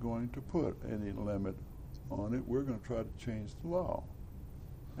not going to put any limit on it. We're going to try to change the law.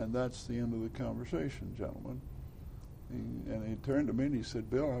 And that's the end of the conversation, gentlemen. And he turned to me and he said,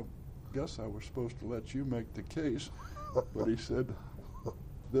 Bill, I guess I was supposed to let you make the case, but he said,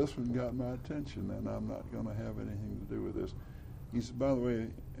 this one got my attention and I'm not going to have anything to do with this. He said, by the way,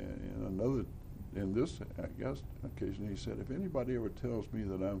 in this, I guess, occasion, he said, if anybody ever tells me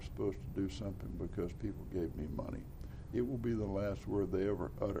that I'm supposed to do something because people gave me money, it will be the last word they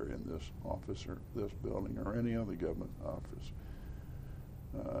ever utter in this office or this building or any other government office.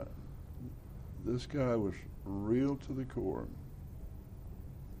 This guy was real to the core.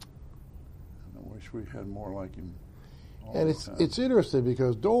 And I wish we had more like him. And it's interesting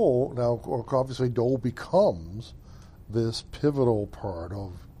because Dole, now obviously Dole becomes this pivotal part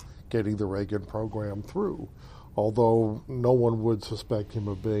of getting the Reagan program through, although no one would suspect him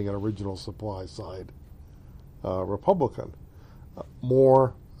of being an original supply side Republican.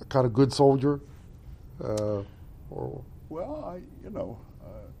 More a kind of good soldier? Well,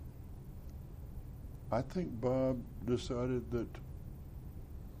 I think Bob decided that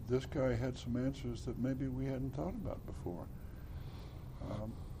this guy had some answers that maybe we hadn't thought about before.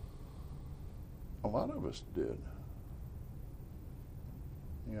 A lot of us did.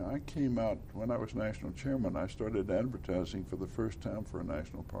 I came out, when I was national chairman, I started advertising for the first time for a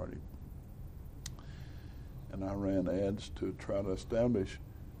national party. And I ran ads to try to establish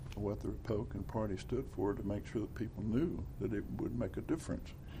what the Republican Party stood for, to make sure that people knew that it would make a difference.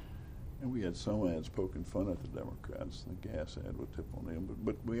 And we had some ads poking fun at the Democrats. The gas ad with Tip O'Neill.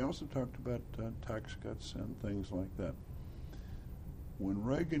 But we also talked about tax cuts and things like that. When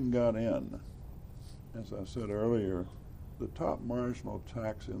Reagan got in, as I said earlier, the top marginal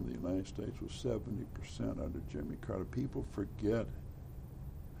tax in the United States was 70% under Jimmy Carter. People forget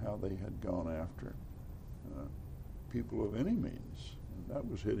how they had gone after people of any means. And that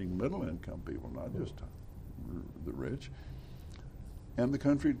was hitting middle-income people, not just the rich. And the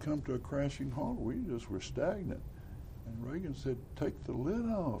country had come to a crashing halt. We just were stagnant. And Reagan said, take the lid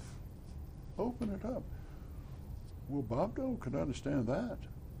off. Open it up. Well, Bob Dole could understand that.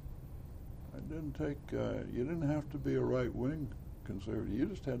 It didn't take, you didn't have to be a right-wing conservative. You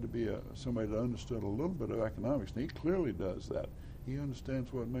just had to be somebody that understood a little bit of economics. And he clearly does that. He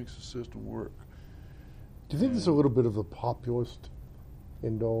understands what makes the system work. Do you think there's a little bit of a populist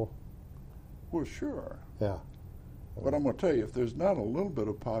in Dole? Well, sure. Yeah. But I'm going to tell you, if there's not a little bit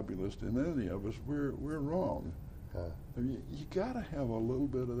of populist in any of us, we're wrong. I mean, you got to have a little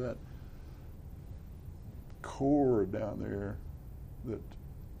bit of that core down there that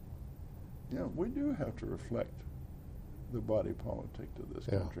we do have to reflect the body politic of this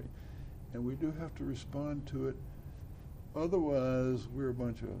country, and we do have to respond to it. Otherwise, we're a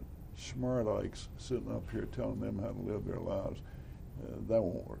bunch of smart aлекs sitting up here telling them how to live their lives. That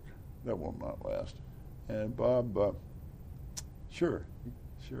won't work. That will not last. And Bob, sure,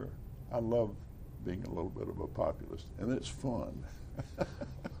 I love being a little bit of a populist, and it's fun.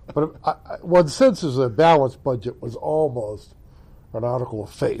 But one senses a balanced budget was almost an article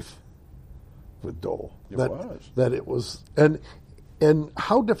of faith with Dole. That it was, and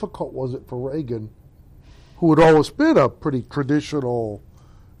how difficult was it for Reagan, who had always been a pretty traditional,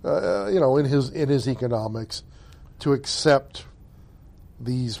 in his economics, to accept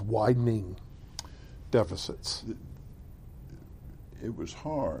these widening deficits? It was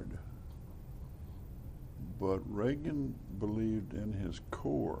hard, but Reagan believed in his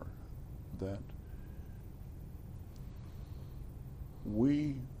core that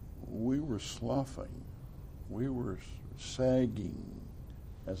we were sloughing, we were sagging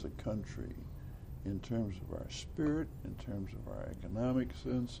as a country in terms of our spirit, in terms of our economic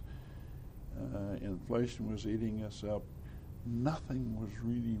sense. Inflation was eating us up. Nothing was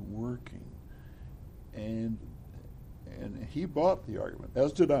really working. And he bought the argument,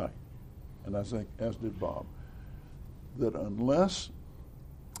 as did I, and I think as did Bob, that unless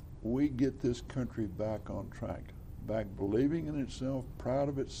we get this country back on track, back believing in itself, proud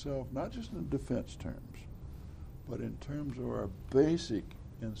of itself, not just in defense terms, but in terms of our basic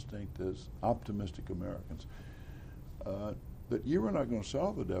instinct as optimistic Americans, that you were not going to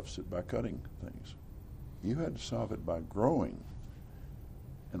solve the deficit by cutting things. You had to solve it by growing,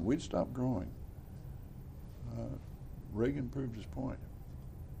 and we'd stop growing. Reagan proved his point.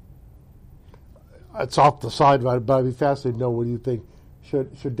 It's off the side, but I'd be fascinated to know, what do you think?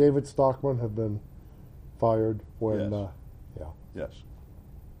 Should David Stockman have been fired when? Yes. Yes.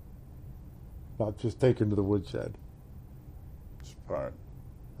 Not just taken to the woodshed. It's fired.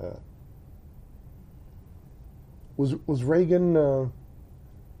 Yeah. Was Reagan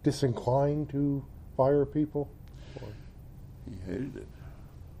disinclined to fire people? He hated it.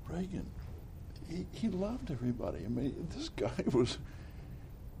 Reagan, he loved everybody. I mean, this guy was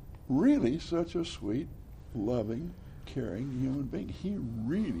really such a sweet, loving, caring human being. He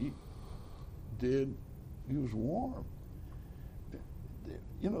really did. He was warm.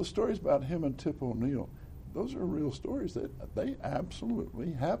 Stories about him and Tip O'Neill, those are real stories. They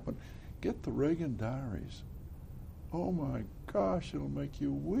absolutely happened. Get the Reagan diaries. Oh my gosh, it'll make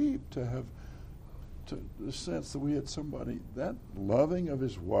you weep to have the sense that we had somebody that loving of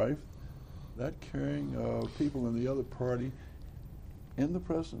his wife, that caring of people in the other party, in the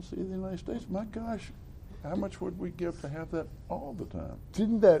presidency of the United States. My gosh, how much would we give to have that all the time?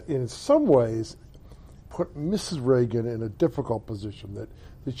 Didn't that, in some ways, put Mrs. Reagan in a difficult position, that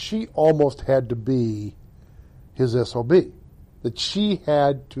she almost had to be his SOB, that she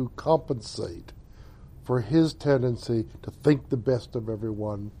had to compensate for his tendency to think the best of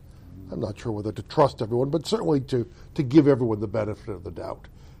everyone. I'm not sure whether to trust everyone, but certainly to give everyone the benefit of the doubt.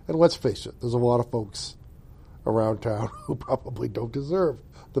 And let's face it, there's a lot of folks around town who probably don't deserve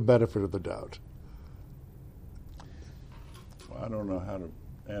the benefit of the doubt. Well, I don't know how to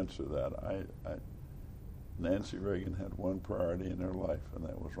answer that. Nancy Reagan had one priority in her life, and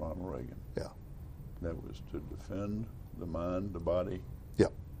that was Ronald Reagan. Yeah. That was to defend the mind, the body,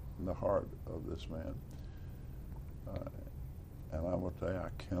 and the heart of this man. And I will tell you, I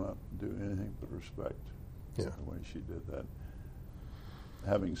cannot do anything but respect the way she did that.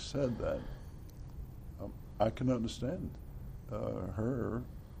 Having said that, I can understand her,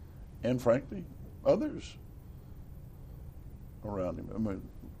 and frankly, others around him. I mean,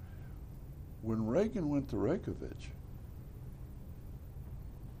 when Reagan went to Reykjavik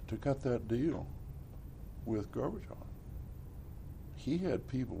to cut that deal with Gorbachev, he had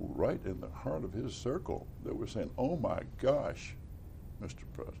people right in the heart of his circle that were saying, "Oh my gosh, Mr.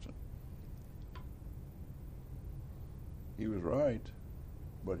 President, he was right,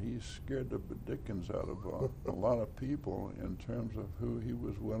 but he scared the dickens out of a lot of people in terms of who he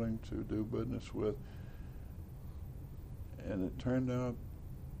was willing to do business with." And it turned out,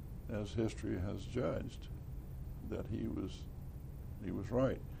 as history has judged, that he was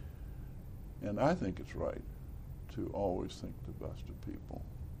right. And I think it's right to always think the best of people.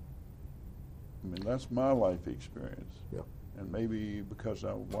 I mean, that's my life experience. Yeah. And maybe because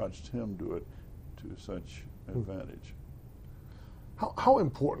I watched him do it to such advantage. How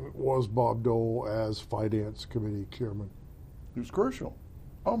important was Bob Dole as Finance Committee Chairman? He was crucial.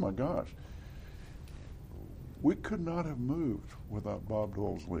 Oh my gosh. We could not have moved without Bob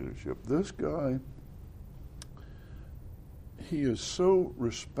Dole's leadership. This guy, he is so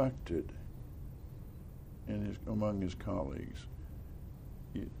respected among his colleagues.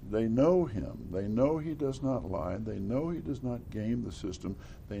 They know him. They know he does not lie. They know he does not game the system.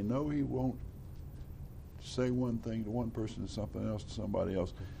 They know he won't say one thing to one person and something else to somebody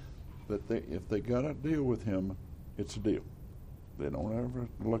else. That if they got to deal with him, it's a deal. They don't ever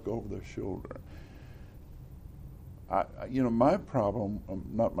look over their shoulder. My problem,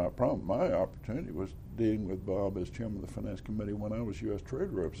 not my problem, my opportunity was dealing with Bob as chairman of the Finance Committee when I was U.S.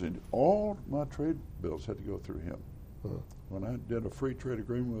 Trade Representative. All my trade bills had to go through him. When I did a free trade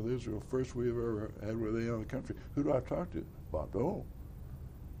agreement with Israel, first we've ever had with any other country, who do I talk to? Bob Dole.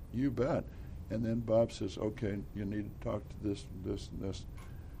 You bet. And then Bob says, okay, you need to talk to this, and this.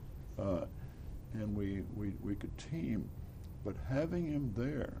 And we could team. But having him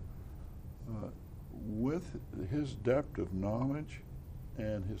there, with his depth of knowledge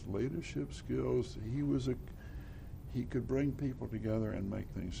and his leadership skills, he could bring people together and make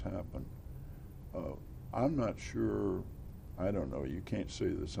things happen. I'm not sure, I don't know, you can't say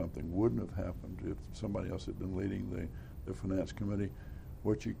that something wouldn't have happened if somebody else had been leading the Finance Committee.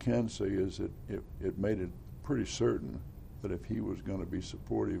 What you can say is that it made it pretty certain that if he was going to be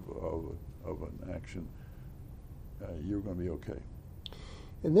supportive of an action, you were going to be okay.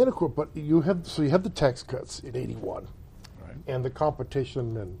 And then, of course, but you have the tax cuts in '81, Right. and the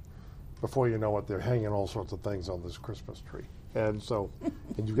competition, and before you know it, they're hanging all sorts of things on this Christmas tree, and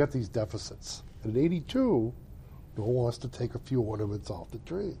and you've got these deficits. And in '82, Dole wants to take a few ornaments off the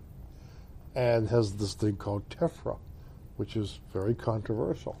tree, and has this thing called TEFRA, which is very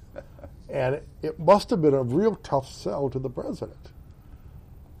controversial, and it must have been a real tough sell to the president.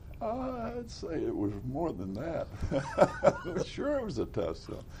 I'd say it was more than that. Sure, it was a tough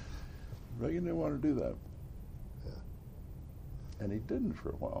sell. Reagan didn't want to do that. Yeah. And he didn't for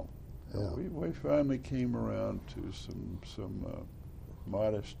a while. Yeah. We finally came around to some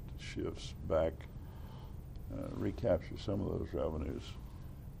modest shifts back, recapture some of those revenues.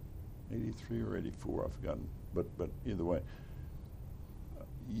 83 or 84, I've forgotten. But either way,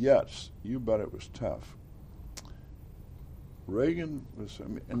 yes, you bet it was tough. Reagan was,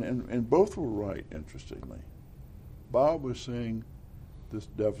 and both were right, interestingly. Bob was saying this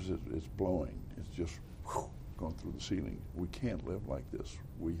deficit is blowing. It's just going through the ceiling. We can't live like this.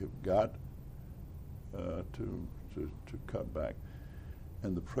 We have got to cut back.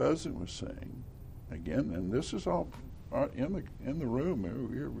 And the president was saying, again, and this is all in the room.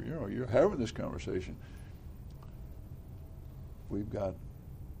 You're having this conversation. We've got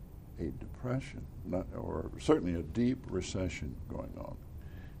a depression, or certainly a deep recession going on.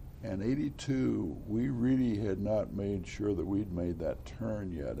 And '82, we really had not made sure that we'd made that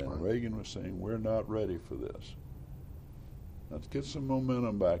turn yet. And Reagan was saying, we're not ready for this. Let's get some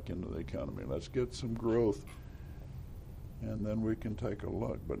momentum back into the economy. Let's get some growth. And then we can take a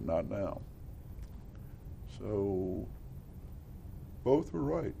look, but not now. So both were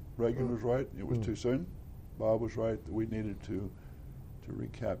right. Reagan was right. It was too soon. Bob was right that we needed to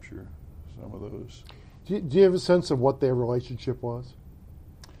recapture some of those. Do you have a sense of what their relationship was?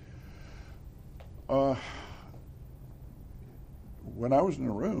 When I was in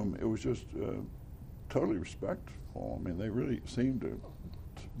the room, it was just totally respectful. I mean, they really seemed to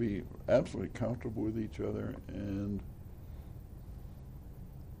be absolutely comfortable with each other, and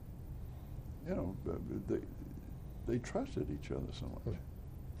they trusted each other so much.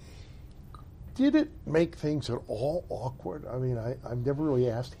 Did it make things at all awkward? I mean, I've never really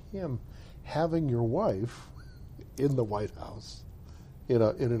asked him, having your wife in the White House, in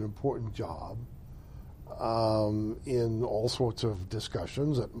an important job, in all sorts of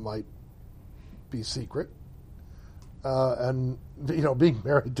discussions that might be secret, and being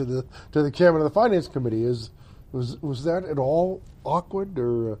married to the chairman of the Finance Committee was that at all awkward,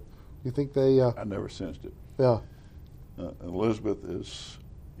 or you think they? I never sensed it. Yeah. Elizabeth is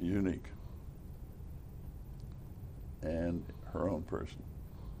unique and her own person.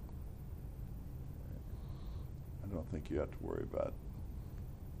 I don't think you have to worry about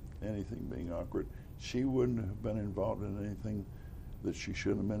anything being awkward. She wouldn't have been involved in anything that she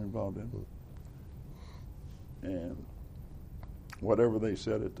shouldn't have been involved in. And whatever they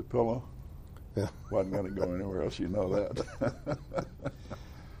said at the pillow wasn't going to go anywhere else. You know that.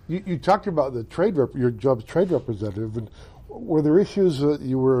 You talked about your job as trade representative, and were there issues that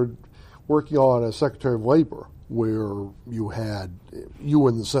you were working on as Secretary of Labor where you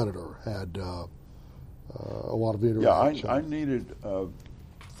and the senator had a lot of interaction? Yeah, I needed,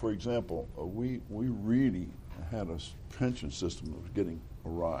 for example, we really had a pension system that was getting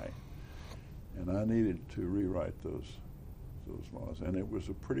awry, and I needed to rewrite those laws, and it was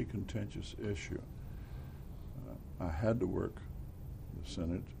a pretty contentious issue. I had to work the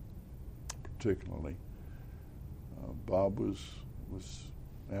Senate, particularly, Bob was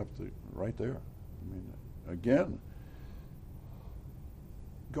right there. I mean, again,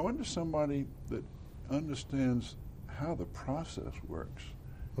 going to somebody that understands how the process works.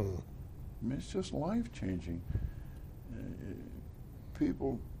 I mean, it's just life-changing.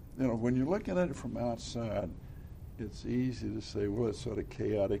 People, when you're looking at it from outside, it's easy to say, well, it's sort of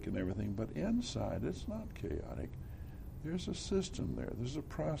chaotic and everything, but inside, it's not chaotic. There's a system there. There's a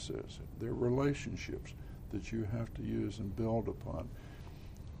process. There are relationships that you have to use and build upon.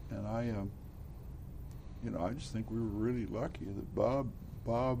 And I just think we were really lucky that Bob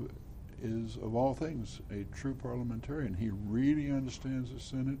is, of all things, a true parliamentarian. He really understands the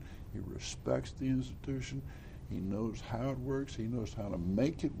Senate. He respects the institution. He knows how it works. He knows how to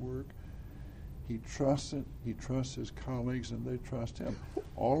make it work. He trusts it. He trusts his colleagues, and they trust him.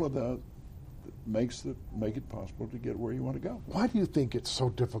 All of that make it possible to get where you want to go. Why do you think it's so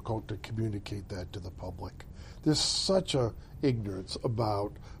difficult to communicate that to the public? There's such a ignorance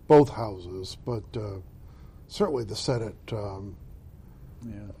about both houses, but certainly the Senate.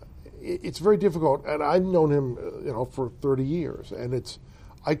 It's very difficult, and I've known him, for 30 years, and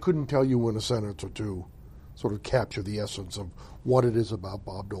I couldn't tell you in a sentence or two, sort of capture the essence of what it is about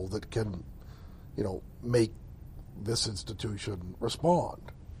Bob Dole that can, make this institution respond.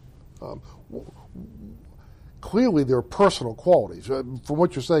 Clearly, there are personal qualities. From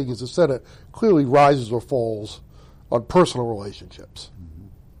what you're saying, is the Senate clearly rises or falls on personal relationships,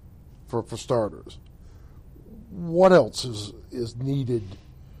 for starters. What else is needed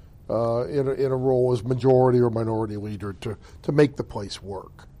in a role as majority or minority leader to make the place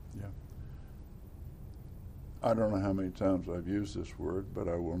work? Yeah. I don't know how many times I've used this word, but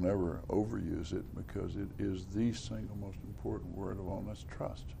I will never overuse it because it is the single most important word of all, and that's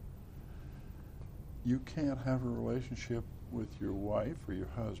trust. You can't have a relationship with your wife or your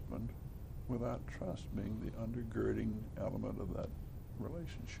husband without trust being the undergirding element of that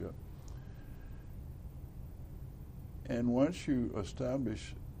relationship. And once you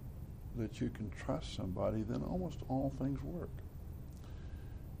establish that you can trust somebody, then almost all things work.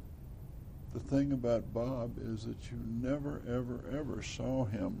 The thing about Bob is that you never, ever, ever saw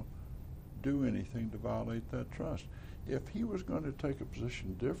him do anything to violate that trust. If he was going to take a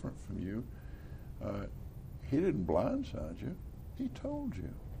position different from you, he didn't blindside you. He told you.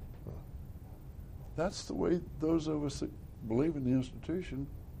 That's the way those of us that believe in the institution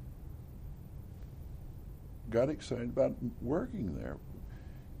got excited about working there.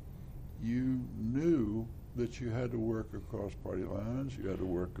 You knew that you had to work across party lines. You had to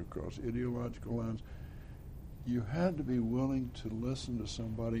work across ideological lines. You had to be willing to listen to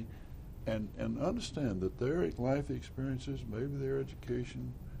somebody and understand that their life experiences, maybe their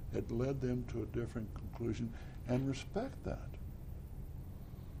education, had led them to a different conclusion, and respect that.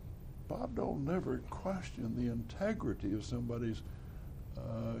 Bob Dole never questioned the integrity of somebody's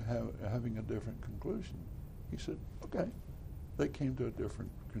having a different conclusion. He said, okay, they came to a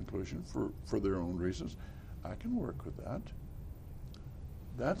different conclusion for their own reasons. I can work with that.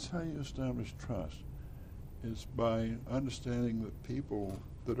 That's how you establish trust, is by understanding that people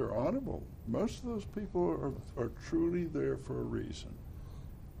that are honorable, most of those people are truly there for a reason.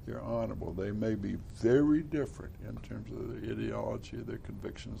 They're honorable. They may be very different in terms of their ideology, their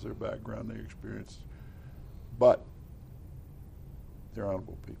convictions, their background, their experience, but they're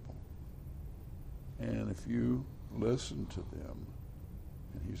honorable people. And if you listen to them,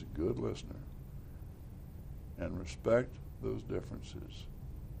 and he's a good listener, and respect those differences,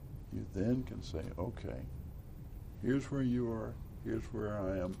 you then can say, okay, here's where you are, here's where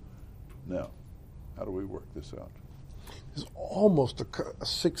I am. Now, how do we work this out? There's almost a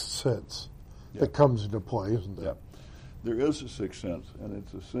sixth sense that comes into play, isn't there? Yeah. There is a sixth sense, and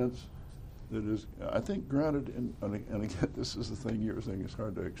it's a sense that is, I think, grounded in, and again, this is the thing you were saying, it's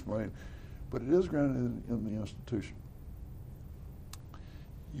hard to explain, but it is grounded in the institution.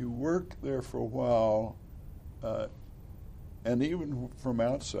 You work there for a while, and even from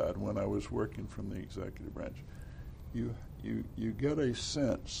outside, when I was working from the executive branch, you get a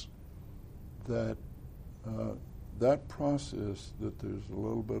sense that that process, that there's a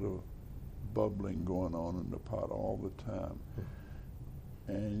little bit of bubbling going on in the pot all the time.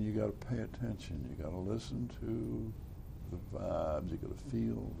 And you got to pay attention. You got to listen to the vibes. You got to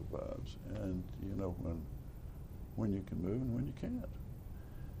feel the vibes. And you know when you can move and when you can't.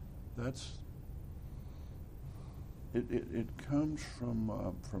 That's it comes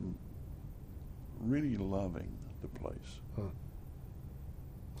from really loving the place.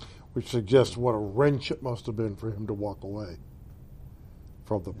 Which suggests what a wrench it must have been for him to walk away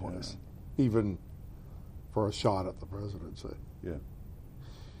from the place, even for a shot at the presidency. Yeah,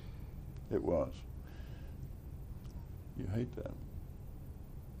 it was. You hate that.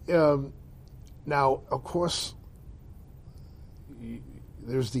 Now, of course,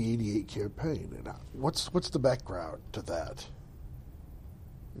 there's the '88 campaign, and what's the background to that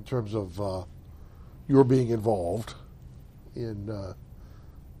in terms of your being involved in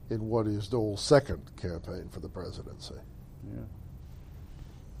what is Dole's second campaign for the presidency? Yeah.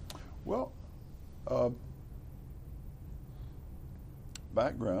 Well,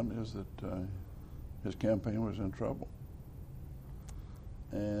 background is that his campaign was in trouble,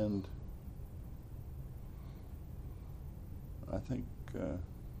 and I think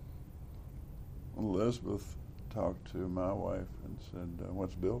Elizabeth talked to my wife and said,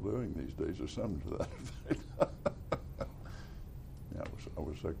 "What's Bill doing these days?" or something to that effect. Yeah, I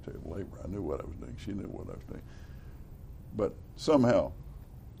was Secretary of Labor. I knew what I was doing. She knew what I was doing. But somehow,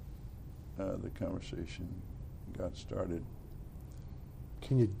 the conversation got started.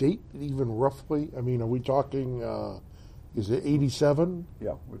 Can you date it even roughly? I mean, are we talking, is it 87?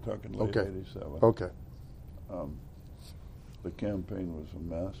 Yeah, we're talking late 87. Okay. The campaign was a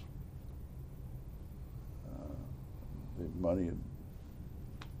mess. A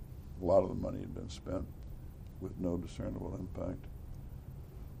lot of the money had been spent with no discernible impact.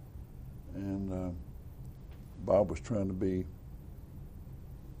 And Bob was trying to be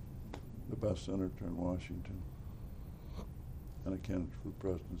the best senator in Washington and a candidate for the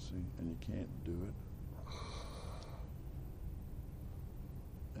presidency, and you can't do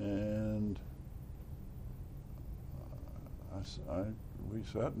it. And we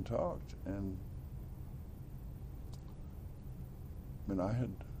sat and talked, and I mean,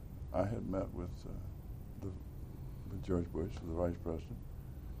 I had met with George Bush, the vice president.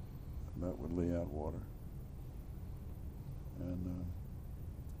 I met with Lee Atwater, and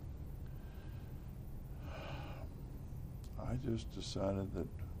I just decided that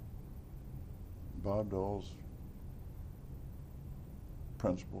Bob Dole's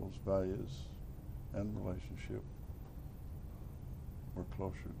principles, values, and relationship were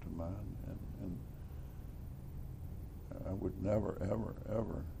closer to mine, and I would never, ever,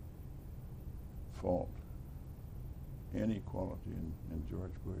 ever fault any quality in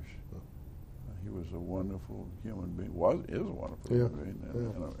George Bush. He was a wonderful human being. Is a wonderful human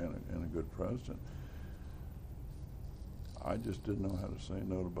being, and a good president. I just didn't know how to say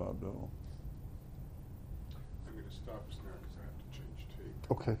no to Bob Dole. I'm going to stop us now because I have to change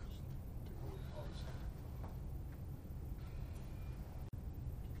tape. Okay.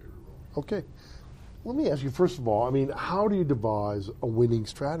 Okay. Let me ask you, first of all, I mean, how do you devise a winning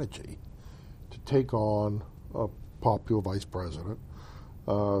strategy to take on a popular vice president,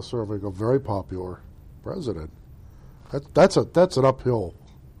 serving a very popular president? That's an uphill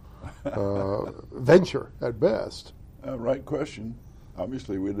venture at best. Right question.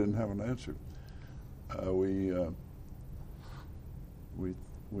 Obviously, we didn't have an answer. We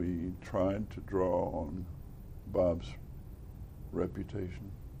tried to draw on Bob's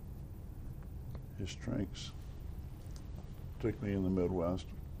reputation, his strengths, particularly in the Midwest,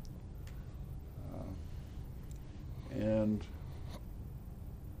 and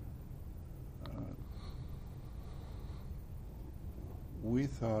we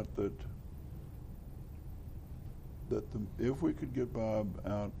thought that if we could get Bob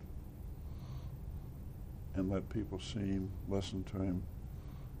out and let people see him, listen to him,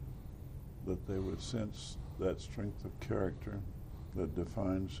 that they would sense that strength of character that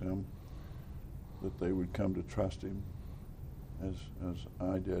defines him, that they would come to trust him as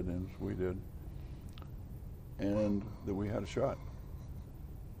I did and as we did, and that we had a shot.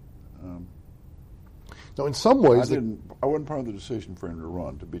 Now, in some ways, I wasn't part of the decision for him to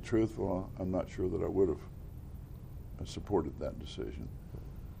run. To be truthful, I'm not sure that I would have supported that decision.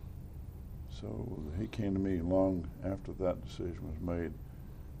 So he came to me long after that decision was made,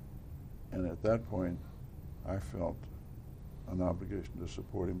 and at that point, I felt an obligation to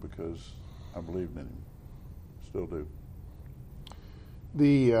support him because I believed in him. Still do.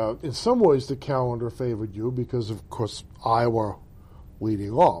 In some ways, the calendar favored you because, of course, Iowa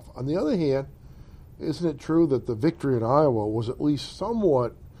leading off. On the other hand, isn't it true that the victory in Iowa was at least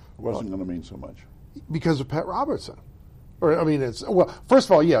somewhat... It wasn't going to mean so much. Because of Pat Robertson. Or, I mean, first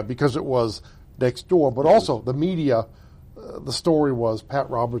of all, yeah, because it was next door, but also the media, the story was Pat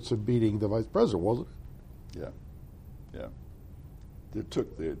Robertson beating the vice president, wasn't it? Yeah. It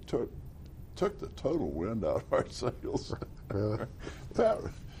took the total wind out of our sails. Really? Pat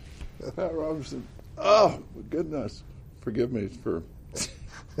Robertson, oh, goodness, forgive me for...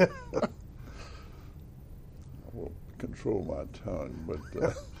 I won't control my tongue, but...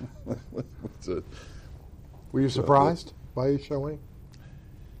 Were you surprised by his showing?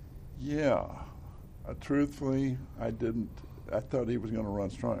 Yeah. truthfully, I didn't. I thought he was going to run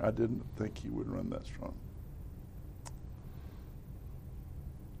strong. I didn't think he would run that strong.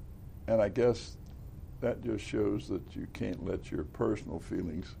 And I guess that just shows that you can't let your personal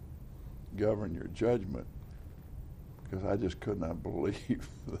feelings govern your judgment, because I just could not believe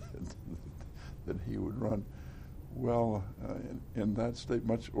that he would run well in that state,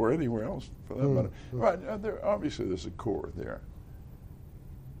 much or anywhere else for that matter. Right? Obviously, there's a core there,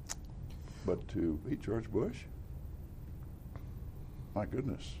 but to beat George Bush, my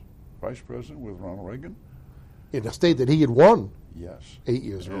goodness, vice president with Ronald Reagan, in a state that he had won. Yes, 8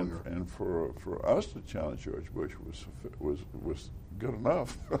 years earlier, and for us to challenge George Bush was good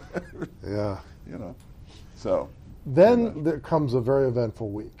enough. Yeah. You know, so then there comes a very eventful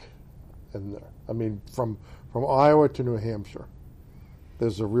week in there. I mean, from Iowa to New Hampshire,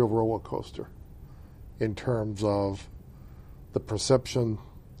 there's a real roller coaster in terms of the perception,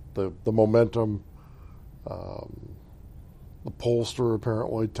 the momentum. The pollster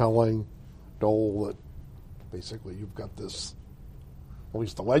apparently telling Dole that basically you've got this. At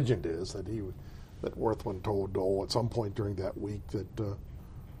least the legend is that that Worthman told Dole at some point during that week that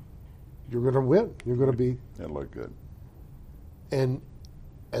you're going to win. You're going to be. It looked good. And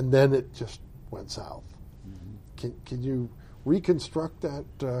then it just went south. Mm-hmm. Can you reconstruct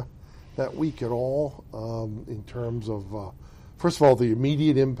that week at all in terms of first of all the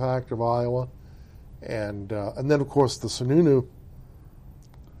immediate impact of Iowa, and then of course the Sununu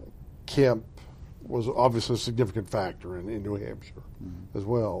camp was obviously a significant factor in New Hampshire as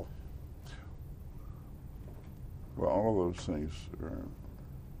well. Well, all of those things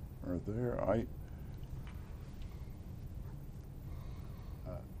are there.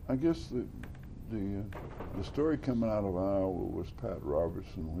 I guess the story coming out of Iowa was Pat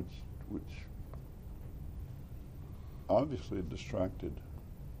Robertson, which obviously distracted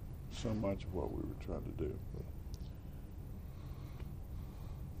so much of what we were trying to do.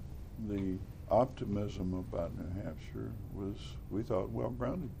 The optimism about New Hampshire was, we thought, well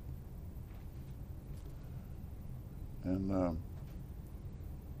grounded. And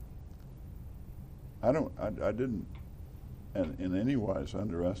I didn't in any wise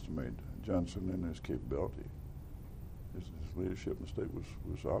underestimate Johnson and his capability. His leadership in the state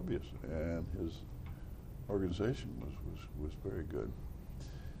was obvious, and his organization was very good.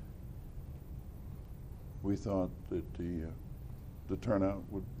 We thought that the turnout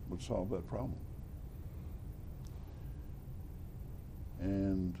would solve that problem.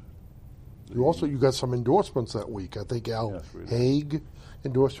 And you got some endorsements that week. I think Al Haig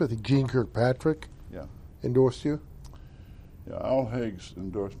endorsed you. I think Gene Kirkpatrick endorsed you. Yeah, Al Haig's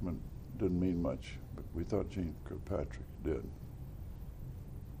endorsement didn't mean much, but we thought Gene Kirkpatrick did.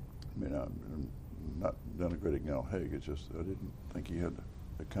 I mean, I'm not denigrating Al Haig. It's just I didn't think he had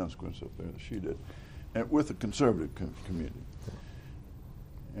the consequence up there that she did, and with the conservative community.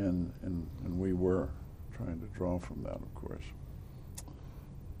 And we were trying to draw from that, of course.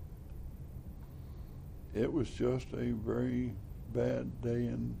 It was just a very bad day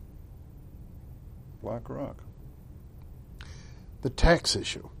in Black Rock. The tax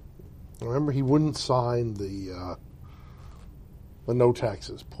issue. Remember, he wouldn't sign the no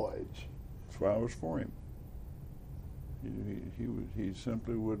taxes pledge. That's why I was for him. He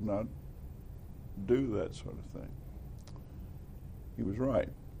simply would not do that sort of thing. He was right.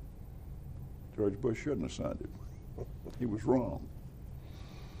 George Bush shouldn't have signed it. He was wrong.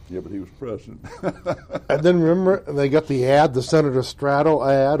 Yeah, but he was president. And then remember, they got the ad, the Senator Straddle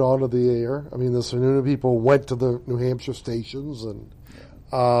ad, onto the air. I mean, the Sununu people went to the New Hampshire stations, and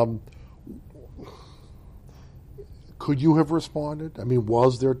could you have responded? I mean,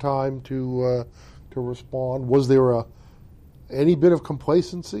 was there time to respond? Was there any bit of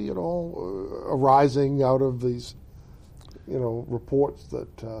complacency at all arising out of these, reports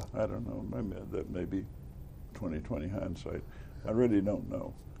that? I don't know. Maybe that may be 20/20 hindsight. I really don't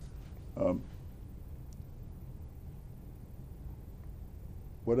know.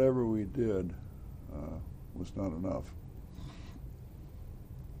 Whatever we did was not enough.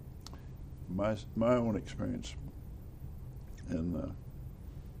 My own experience in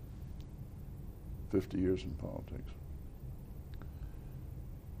 50 years in politics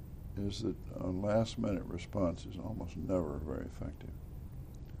is that a last-minute response is almost never very effective.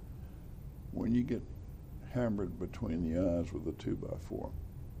 When you get hammered between the eyes with a 2x4,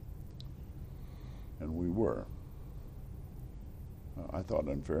 and we were, I thought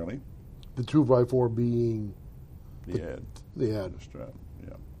unfairly. The 2x4 being the ad. The ad. The strap,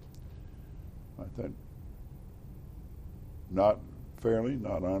 yeah. I thought not fairly,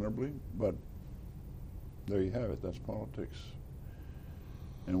 not honorably, but there you have it. That's politics.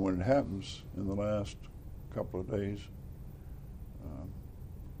 And when it happens in the last couple of days,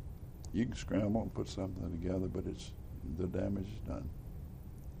 you can scramble and put something together, but the damage is done.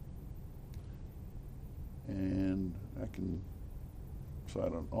 And I can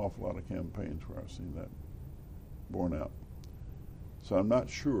cite an awful lot of campaigns where I've seen that borne out. So I'm not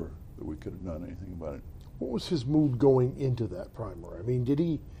sure that we could have done anything about it. What was his mood going into that primary? I mean, did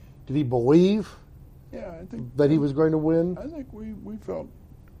he believe I think that he was going to win? I think we felt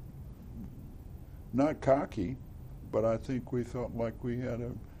not cocky, but I think we felt like we had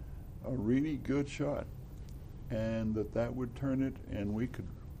a really good shot, and that would turn it, and we could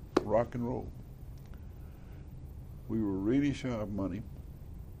rock and roll. We were really short of money.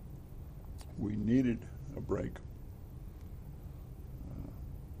 We needed a break.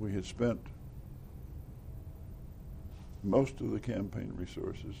 We had spent most of the campaign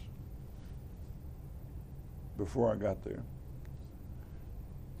resources before I got there.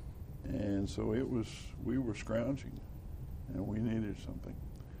 And so we were scrounging, and we needed something.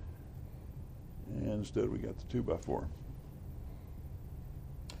 And instead we got the 2x4.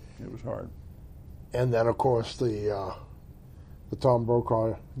 It was hard. And then, of course, the Tom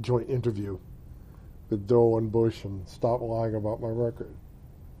Brokaw joint interview with Dole and Bush and Stop Lying About My Record.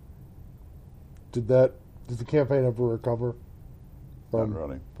 Did the campaign ever recover from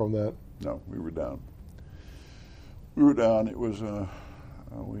that? No, we were down. We were down. It was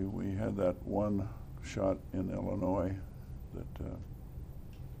we had that one shot in Illinois that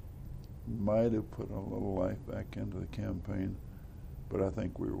might have put a little life back into the campaign, but I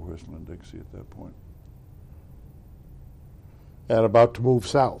think we were whistling Dixie at that point. And about to move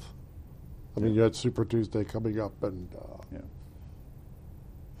south. I mean, you had Super Tuesday coming up, and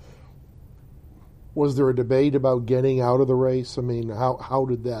was there a debate about getting out of the race? I mean, how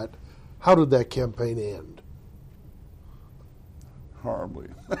did that campaign end? Horribly.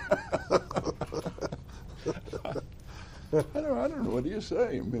 I don't know. What do you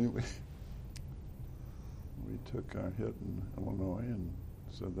say? I mean, we took our hit in Illinois and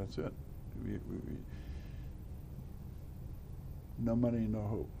said that's it. We no money, no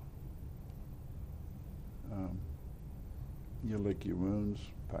hope. You lick your wounds,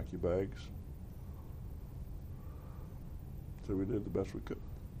 pack your bags. So we did the best we could.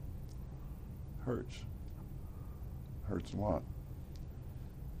 Hurts a lot.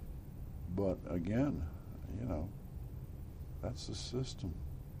 But again, that's the system.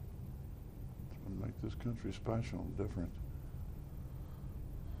 It's going to make this country special and different.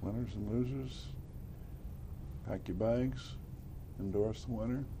 Winners and losers, pack your bags, endorse the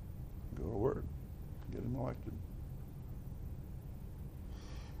winner, go to work, get him elected.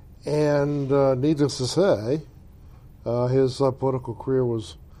 And needless to say, his political career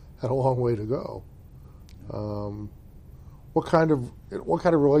had a long way to go. What kind of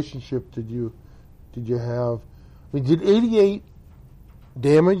relationship did you have? I mean, did '88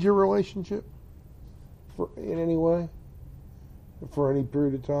 damage your relationship in any way for any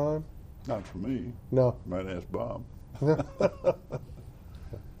period of time? Not for me. No. You might ask Bob.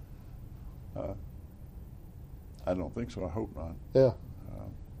 I don't think so. I hope not. Yeah.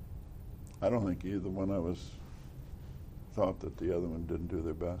 I don't think either one of us thought that the other one didn't do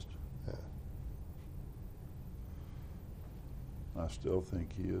their best. Yeah. I still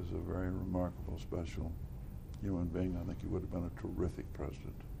think he is a very remarkable, special human being. I think he would have been a terrific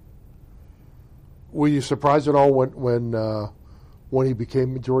president. Were you surprised at all when he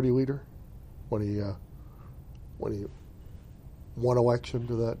became majority leader? When he won election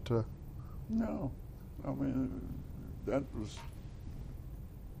to that? No, I mean that was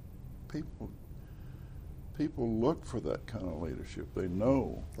people look for that kind of leadership. They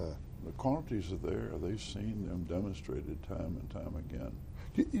know the qualities are there. They've seen them demonstrated time and time again.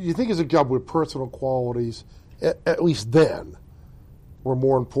 You think as a job with personal qualities, at least then, were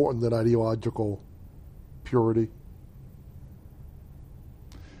more important than ideological purity?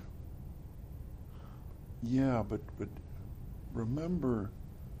 Yeah, but remember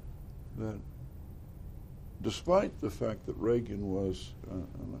that despite the fact that Reagan was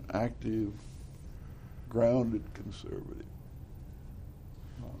an active, grounded conservative,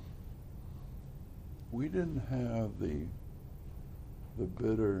 we didn't have the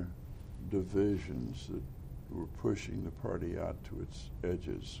bitter divisions that were pushing the party out to its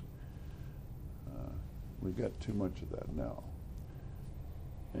edges. We've got too much of that now.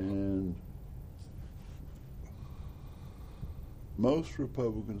 And most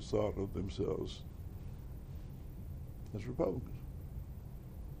Republicans thought of themselves as Republicans.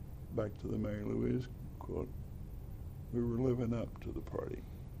 Back to the Mary Louise quote, we were living up to the party.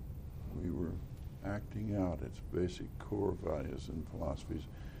 We were acting acting out its basic core values and philosophies.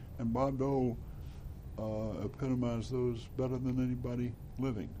 And Bob Dole epitomized those better than anybody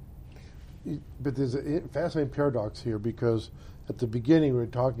living. But there's a fascinating paradox here, because at the beginning we were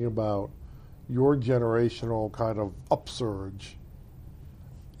talking about your generational kind of upsurge.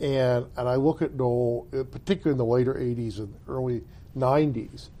 And I look at Dole, particularly in the later 80s and early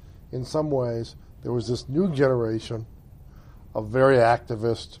 90s, in some ways there was this new generation of very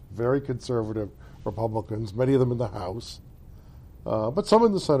activist, very conservative Republicans, many of them in the House, but some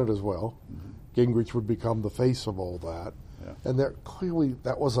in the Senate as well. Mm-hmm. Gingrich would become the face of all that. Yeah. And clearly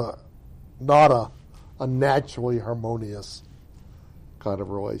that was not a naturally harmonious kind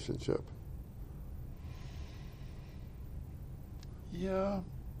of relationship. Yeah,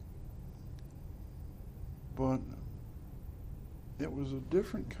 but it was a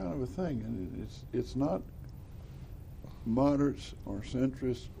different kind of a thing, and it's not moderates or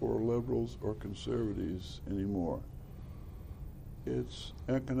centrists or liberals or conservatives anymore. It's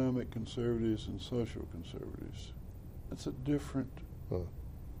economic conservatives and social conservatives. It's a different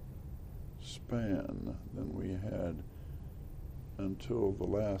span than we had until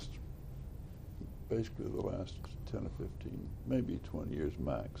basically the last 10 or 15, maybe 20 years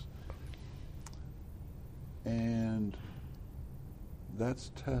max. And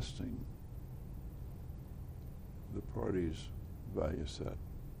that's testing the party's value set.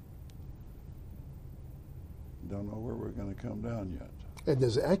 Don't know where we're going to come down yet. And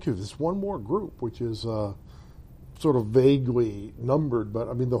there's one more group, which is sort of vaguely numbered, but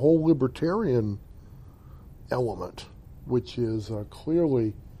I mean the whole libertarian element, which is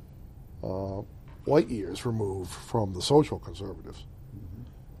clearly light years removed from the social conservatives.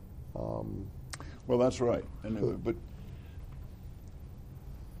 Mm-hmm. Well, that's right. But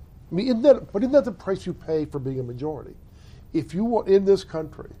I mean, isn't that the price you pay for being a majority? If you were in this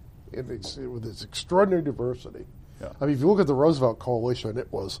country, with its extraordinary diversity, yeah. I mean, if you look at the Roosevelt coalition,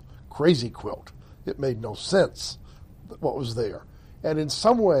 it was crazy quilt. It made no sense what was there. And in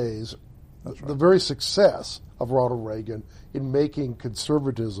some ways, the very success of Ronald Reagan in making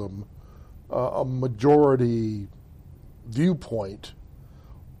conservatism a majority viewpoint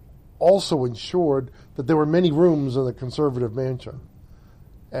also ensured that there were many rooms in the conservative mansion,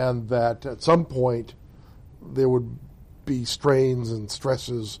 and that at some point there would be strains and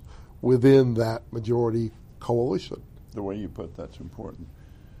stresses within that majority coalition. The way you put that's important.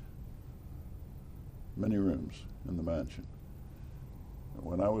 Many rooms in the mansion.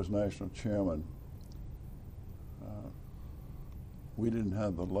 When I was national chairman, we didn't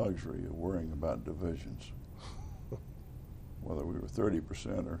have the luxury of worrying about divisions. Whether we were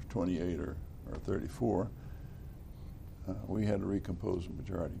 30% or 28 or 34, we had to recompose a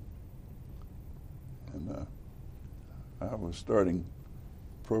majority. And I was starting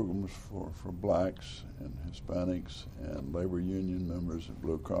programs for blacks and Hispanics and labor union members and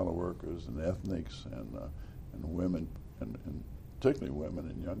blue-collar workers and ethnics and women, and particularly women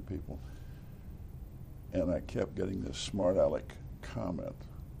and young people. And I kept getting this smart aleck comment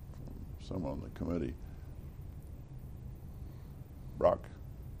from someone on the committee. Brock,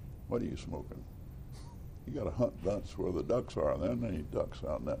 what are you smoking? You got to hunt ducks where the ducks are. There aren't any ducks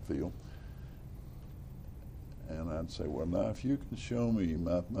out in that field. And I'd say, well, now if you can show me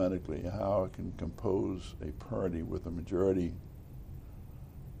mathematically how I can compose a party with a majority,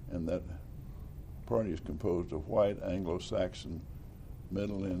 and that party is composed of white, Anglo-Saxon,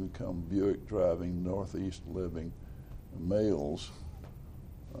 middle-income, Buick-driving, Northeast living males,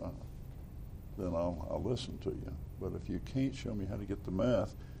 then I'll listen to you. But if you can't show me how to get the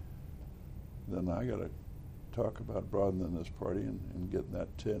math, then I got to talk about broadening this party and getting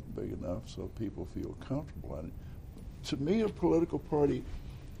that tent big enough so people feel comfortable in it. To me, a political party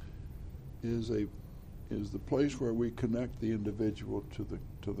is the place where we connect the individual to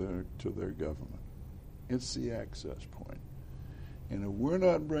their government. It's the access point. And if we're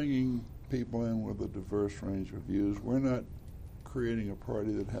not bringing people in with a diverse range of views, we're not creating a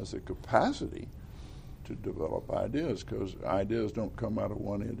party that has the capacity to develop ideas, because ideas don't come out of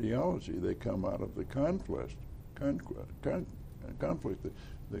one ideology. They come out of the conflict,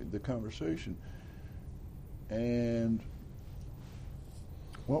 the conversation. And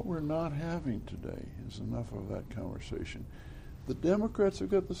what we're not having today is enough of that conversation. The Democrats have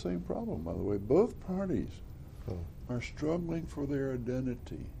got the same problem, by the way. Both parties are struggling for their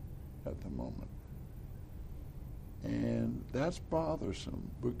identity at the moment. And that's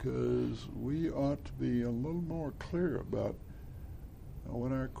bothersome, because we ought to be a little more clear about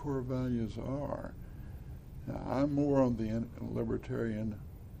what our core values are. Now, I'm more on the libertarian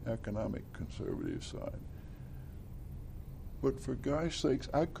economic conservative side. But for gosh sakes,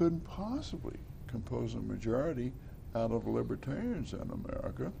 I couldn't possibly compose a majority out of libertarians in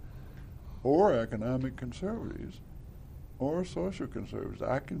America, or economic conservatives, or social conservatives.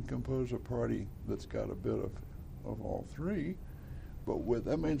 I can compose a party that's got a bit of all three, but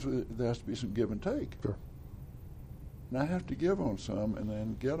that means there has to be some give and take. Sure. And I have to give on some and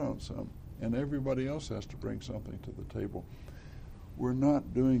then get on some, and everybody else has to bring something to the table. We're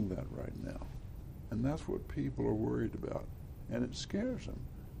not doing that right now, and that's what people are worried about, and it scares them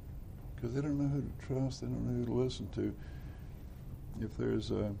because they don't know who to trust, they don't know who to listen to. If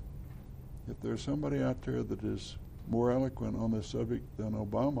there's somebody out there that is more eloquent on this subject than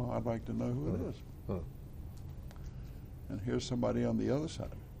Obama, I'd like to know who it is. And here's somebody on the other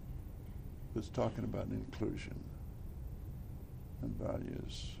side that's talking about inclusion and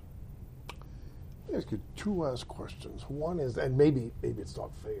values. Let me ask you two last questions. One is, and maybe it's not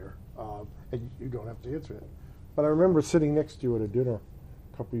fair, and you don't have to answer it, but I remember sitting next to you at a dinner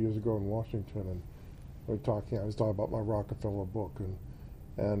a couple of years ago in Washington, and I was talking about my Rockefeller book,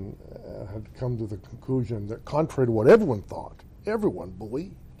 and had come to the conclusion that, contrary to what everyone thought, everyone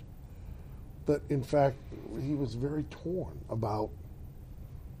believed, that in fact he was very torn about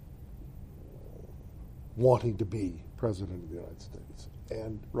wanting to be president of the United States.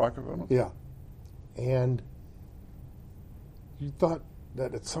 And Rockefeller? Yeah. And you thought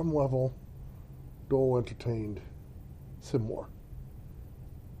that at some level Dole entertained similar.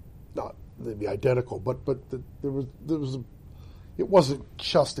 Not they'd be identical, but there was it wasn't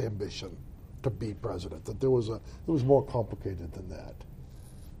just ambition to be president. That it was more complicated than that.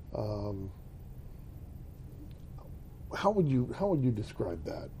 How would you describe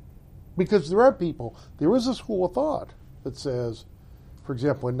that? Because there is a school of thought that says, for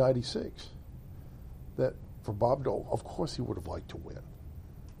example, in '96, that for Bob Dole, of course he would have liked to win.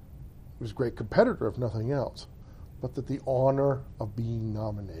 He was a great competitor, if nothing else, but that the honor of being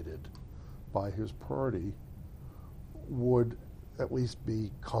nominated by his party would at least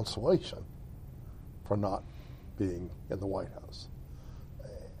be consolation for not being in the White House.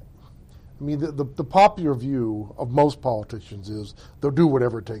 I mean, the popular view of most politicians is they'll do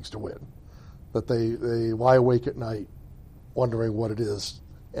whatever it takes to win, that they lie awake at night wondering what it is.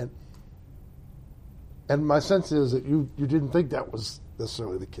 And my sense is that you didn't think that was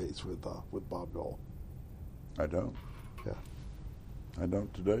necessarily the case with Bob Dole. I don't. Yeah. I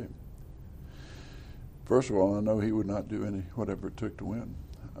don't today. First of all, I know he would not do whatever it took to win.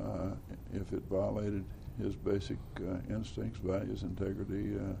 If it violated his basic instincts, values,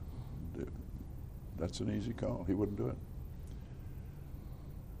 integrity, that's an easy call. He wouldn't do it.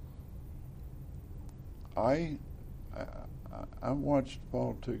 I've watched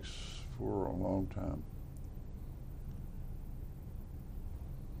politics for a long time.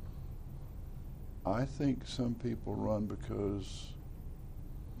 I think some people run because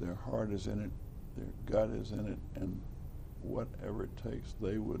their heart is in it, their gut is in it, and whatever it takes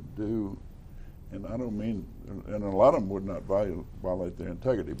they would do. And I don't mean, and a lot of them would not violate their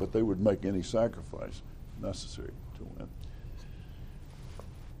integrity, but they would make any sacrifice necessary to win.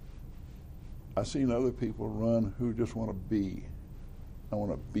 I've seen other people run who just want to be. I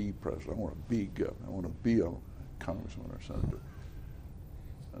want to be president. I want to be governor. I want to be a congressman or senator.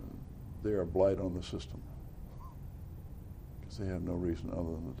 They're a blight on the system because they have no reason other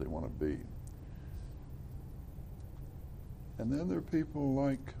than that they want to be. And then there are people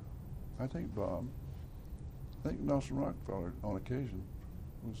like, I think Bob, I think Nelson Rockefeller on occasion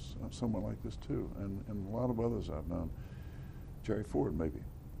was someone like this too, and a lot of others I've known. Jerry Ford maybe,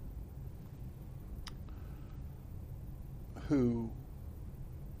 who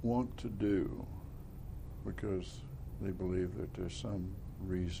want to do because they believe that there's some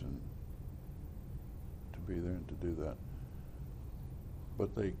reason to be there and to do that,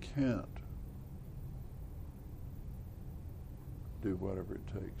 but they can't do whatever it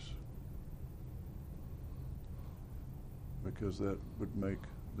takes because that would make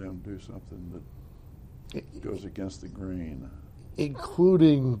them do something that goes against the grain.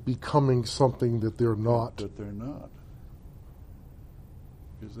 Including becoming something that they're not. That they're not.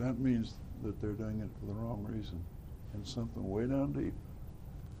 Because that means that they're doing it for the wrong reason. And something way down deep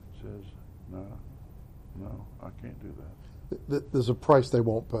says, no, I can't do that. There's a price they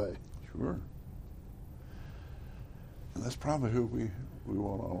won't pay. Sure. And that's probably who we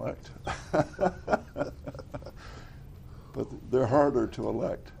want to elect. But they're harder to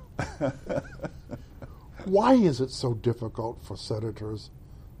elect. Why is it so difficult for senators,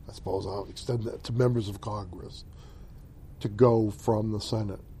 I suppose I'll extend that to members of Congress, to go from the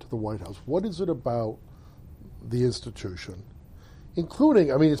Senate to the White House? What is it about the institution,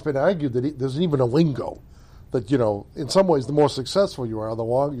 including, I mean, it's been argued that there's even a lingo, that, you know, in some ways the more successful you are, the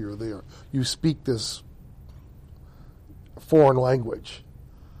longer you're there, you speak this foreign language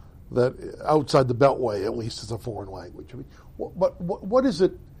that outside the Beltway, at least, is a foreign language. I mean, what is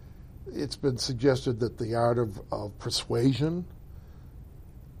it? It's been suggested that the art of persuasion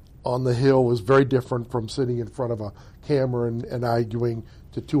on the Hill is very different from sitting in front of a camera and arguing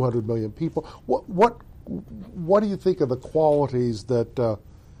to 200 million people. What do you think of the qualities that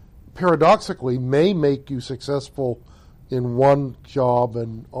paradoxically may make you successful in one job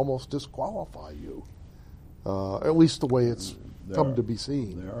and almost disqualify you? At least the way it's come to be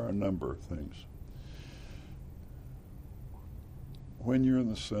seen. There are a number of things. When you're in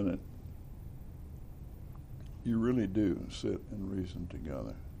the Senate, you really do sit and reason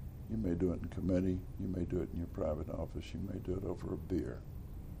together. You may do it in committee, you may do it in your private office, you may do it over a beer.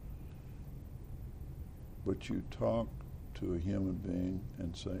 But you talk to a human being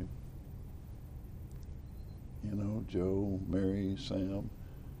and say, you know, Joe, Mary, Sam,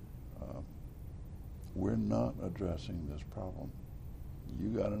 we're not addressing this problem. You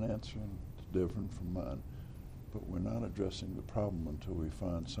got an answer, it's different from mine, but we're not addressing the problem until we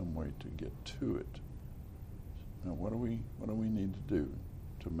find some way to get to it. Now, what do we need to do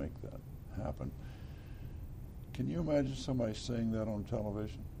to make that happen? Can you imagine somebody saying that on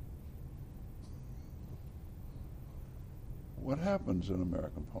television? What happens in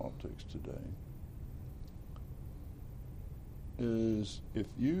American politics today is if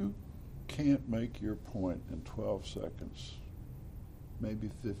you can't make your point in 12 seconds, maybe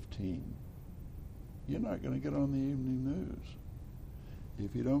 15, you're not going to get on the evening news.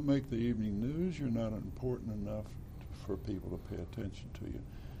 If you don't make the evening news, you're not important enough for people to pay attention to you.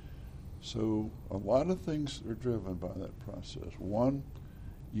 So a lot of things are driven by that process. One,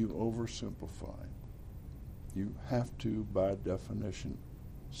 you oversimplify. You have to, by definition,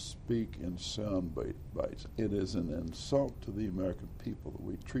 speak in sound bites. It is an insult to the American people that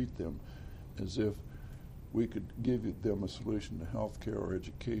we treat them as if we could give them a solution to health care or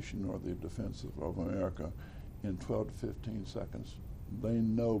education or the defense of America in 12 to 15 seconds. They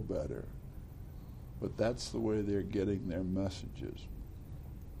know better. But that's the way they're getting their messages.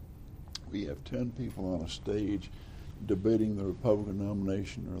 We have 10 people on a stage debating the Republican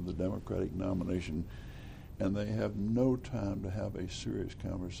nomination or the Democratic nomination, and they have no time to have a serious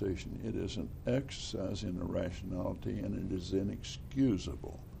conversation. It is an exercise in irrationality, and it is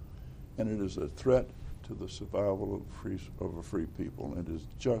inexcusable. And it is a threat to the survival of a free people. It is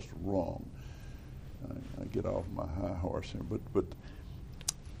just wrong. I get off my high horse here, but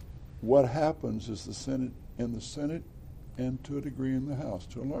what happens is in the Senate, and to a degree in the House,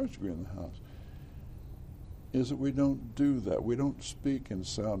 to a large degree in the House, is that we don't do that. We don't speak in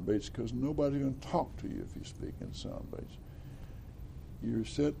sound bites because nobody's going to talk to you if you speak in sound bites. You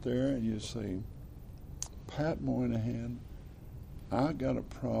sit there and you say, Pat Moynihan, I got a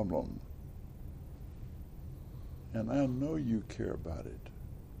problem, and I know you care about it.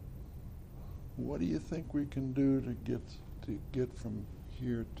 What do you think we can do to get from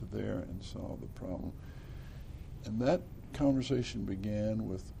here to there and solve the problem? And that conversation began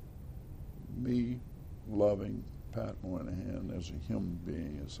with me loving Pat Moynihan as a human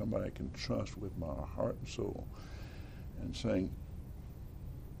being, as somebody I can trust with my heart and soul, and saying,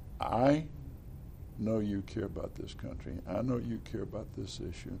 I know you care about this country. I know you care about this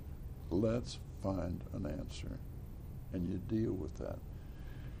issue. Let's find an answer. And you deal with that.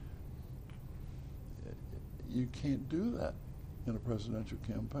 You can't do that in a presidential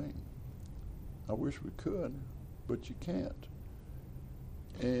campaign. I wish we could, but you can't.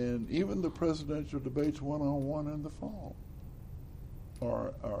 And even the presidential debates one-on-one in the fall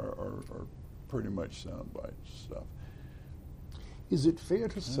are pretty much soundbite stuff. Is it fair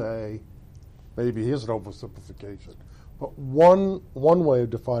to say, maybe here's an oversimplification, but one way of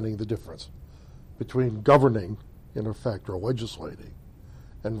defining the difference between governing, in effect, or legislating,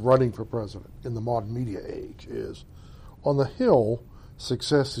 and running for president in the modern media age is, on the Hill,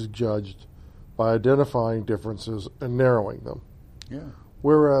 success is judged by identifying differences and narrowing them. Yeah.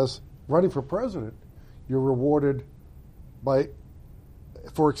 Whereas running for president, you're rewarded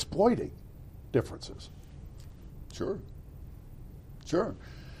for exploiting differences. Sure.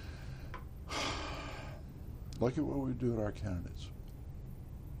 Look at what we do at our candidates.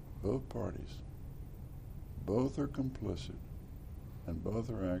 Both parties. Both are complicit, and both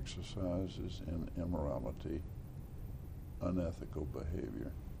are exercises in immorality, unethical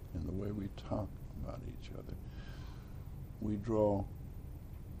behavior, in the way we talk about each other. We draw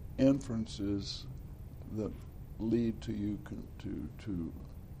inferences that lead to you to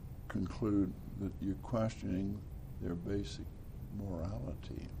conclude that you're questioning their basic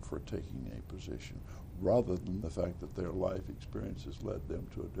morality for taking a position. rather than the fact that their life experiences led them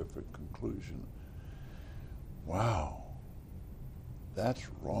to a different conclusion. Wow, that's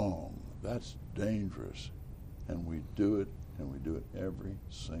wrong. That's dangerous. And we do it, and we do it every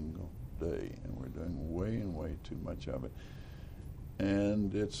single day, and we're doing way and way too much of it.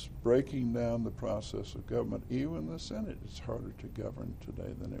 And it's breaking down the process of government. Even the Senate, it's harder to govern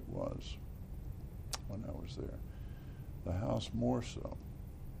today than it was when I was there. The House more so.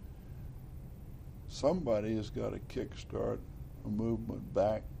 Somebody has got to kickstart a movement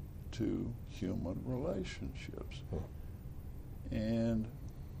back to human relationships. And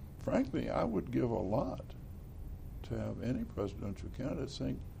frankly, I would give a lot to have any presidential candidate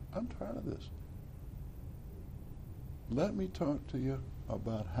saying, I'm tired of this. Let me talk to you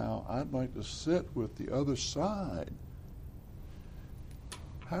about how I'd like to sit with the other side.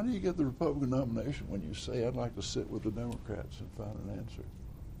 How do you get the Republican nomination when you say, I'd like to sit with the Democrats and find an answer?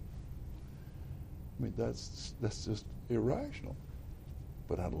 I mean, that's just irrational.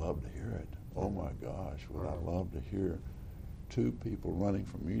 But I'd love to hear it. Oh my gosh, would I love to hear two people running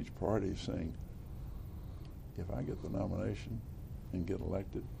from each party saying, if I get the nomination and get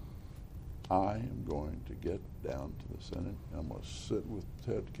elected, I am going to get down to the Senate. I'm going to sit with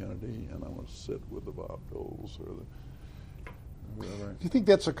Ted Kennedy, and I'm going to sit with the Bob Doles or whoever. Do you think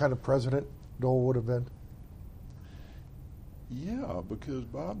that's the kind of president Dole would have been? Yeah, because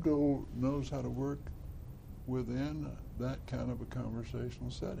Bob Dole knows how to work within that kind of a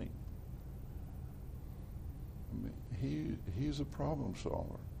conversational setting. I mean, he's a problem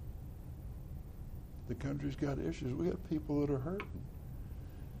solver. The country's got issues. We got people that are hurting.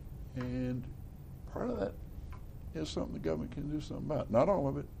 And part of that is something the government can do something about. Not all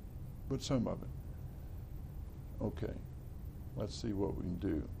of it, but some of it. Okay, let's see what we can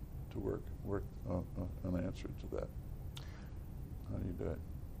do to work an answer to that. How do you do it?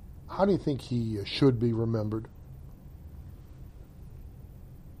 How do you think he should be remembered?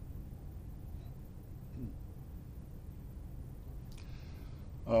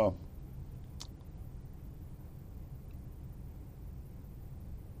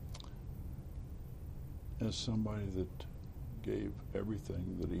 As somebody that gave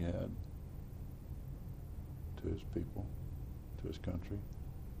everything that he had to his people, to his country,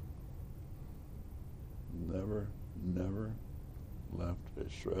 never left a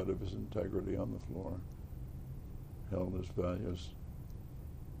shred of his integrity on the floor, held his values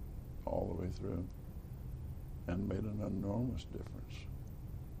all the way through, and made an enormous difference.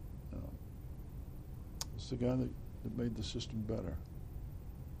 You know, it's the guy that made the system better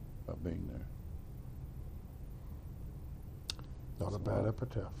by being there. Not a bad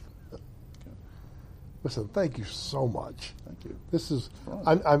epitaph. Okay. Listen, thank you so much. Thank you. This is,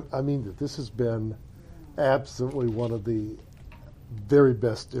 I mean that this has been absolutely one of the very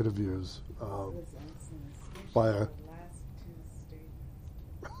best interviews by a. Last two statements.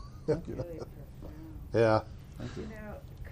 Thank you. Really profound. Yeah. Thank you. You know,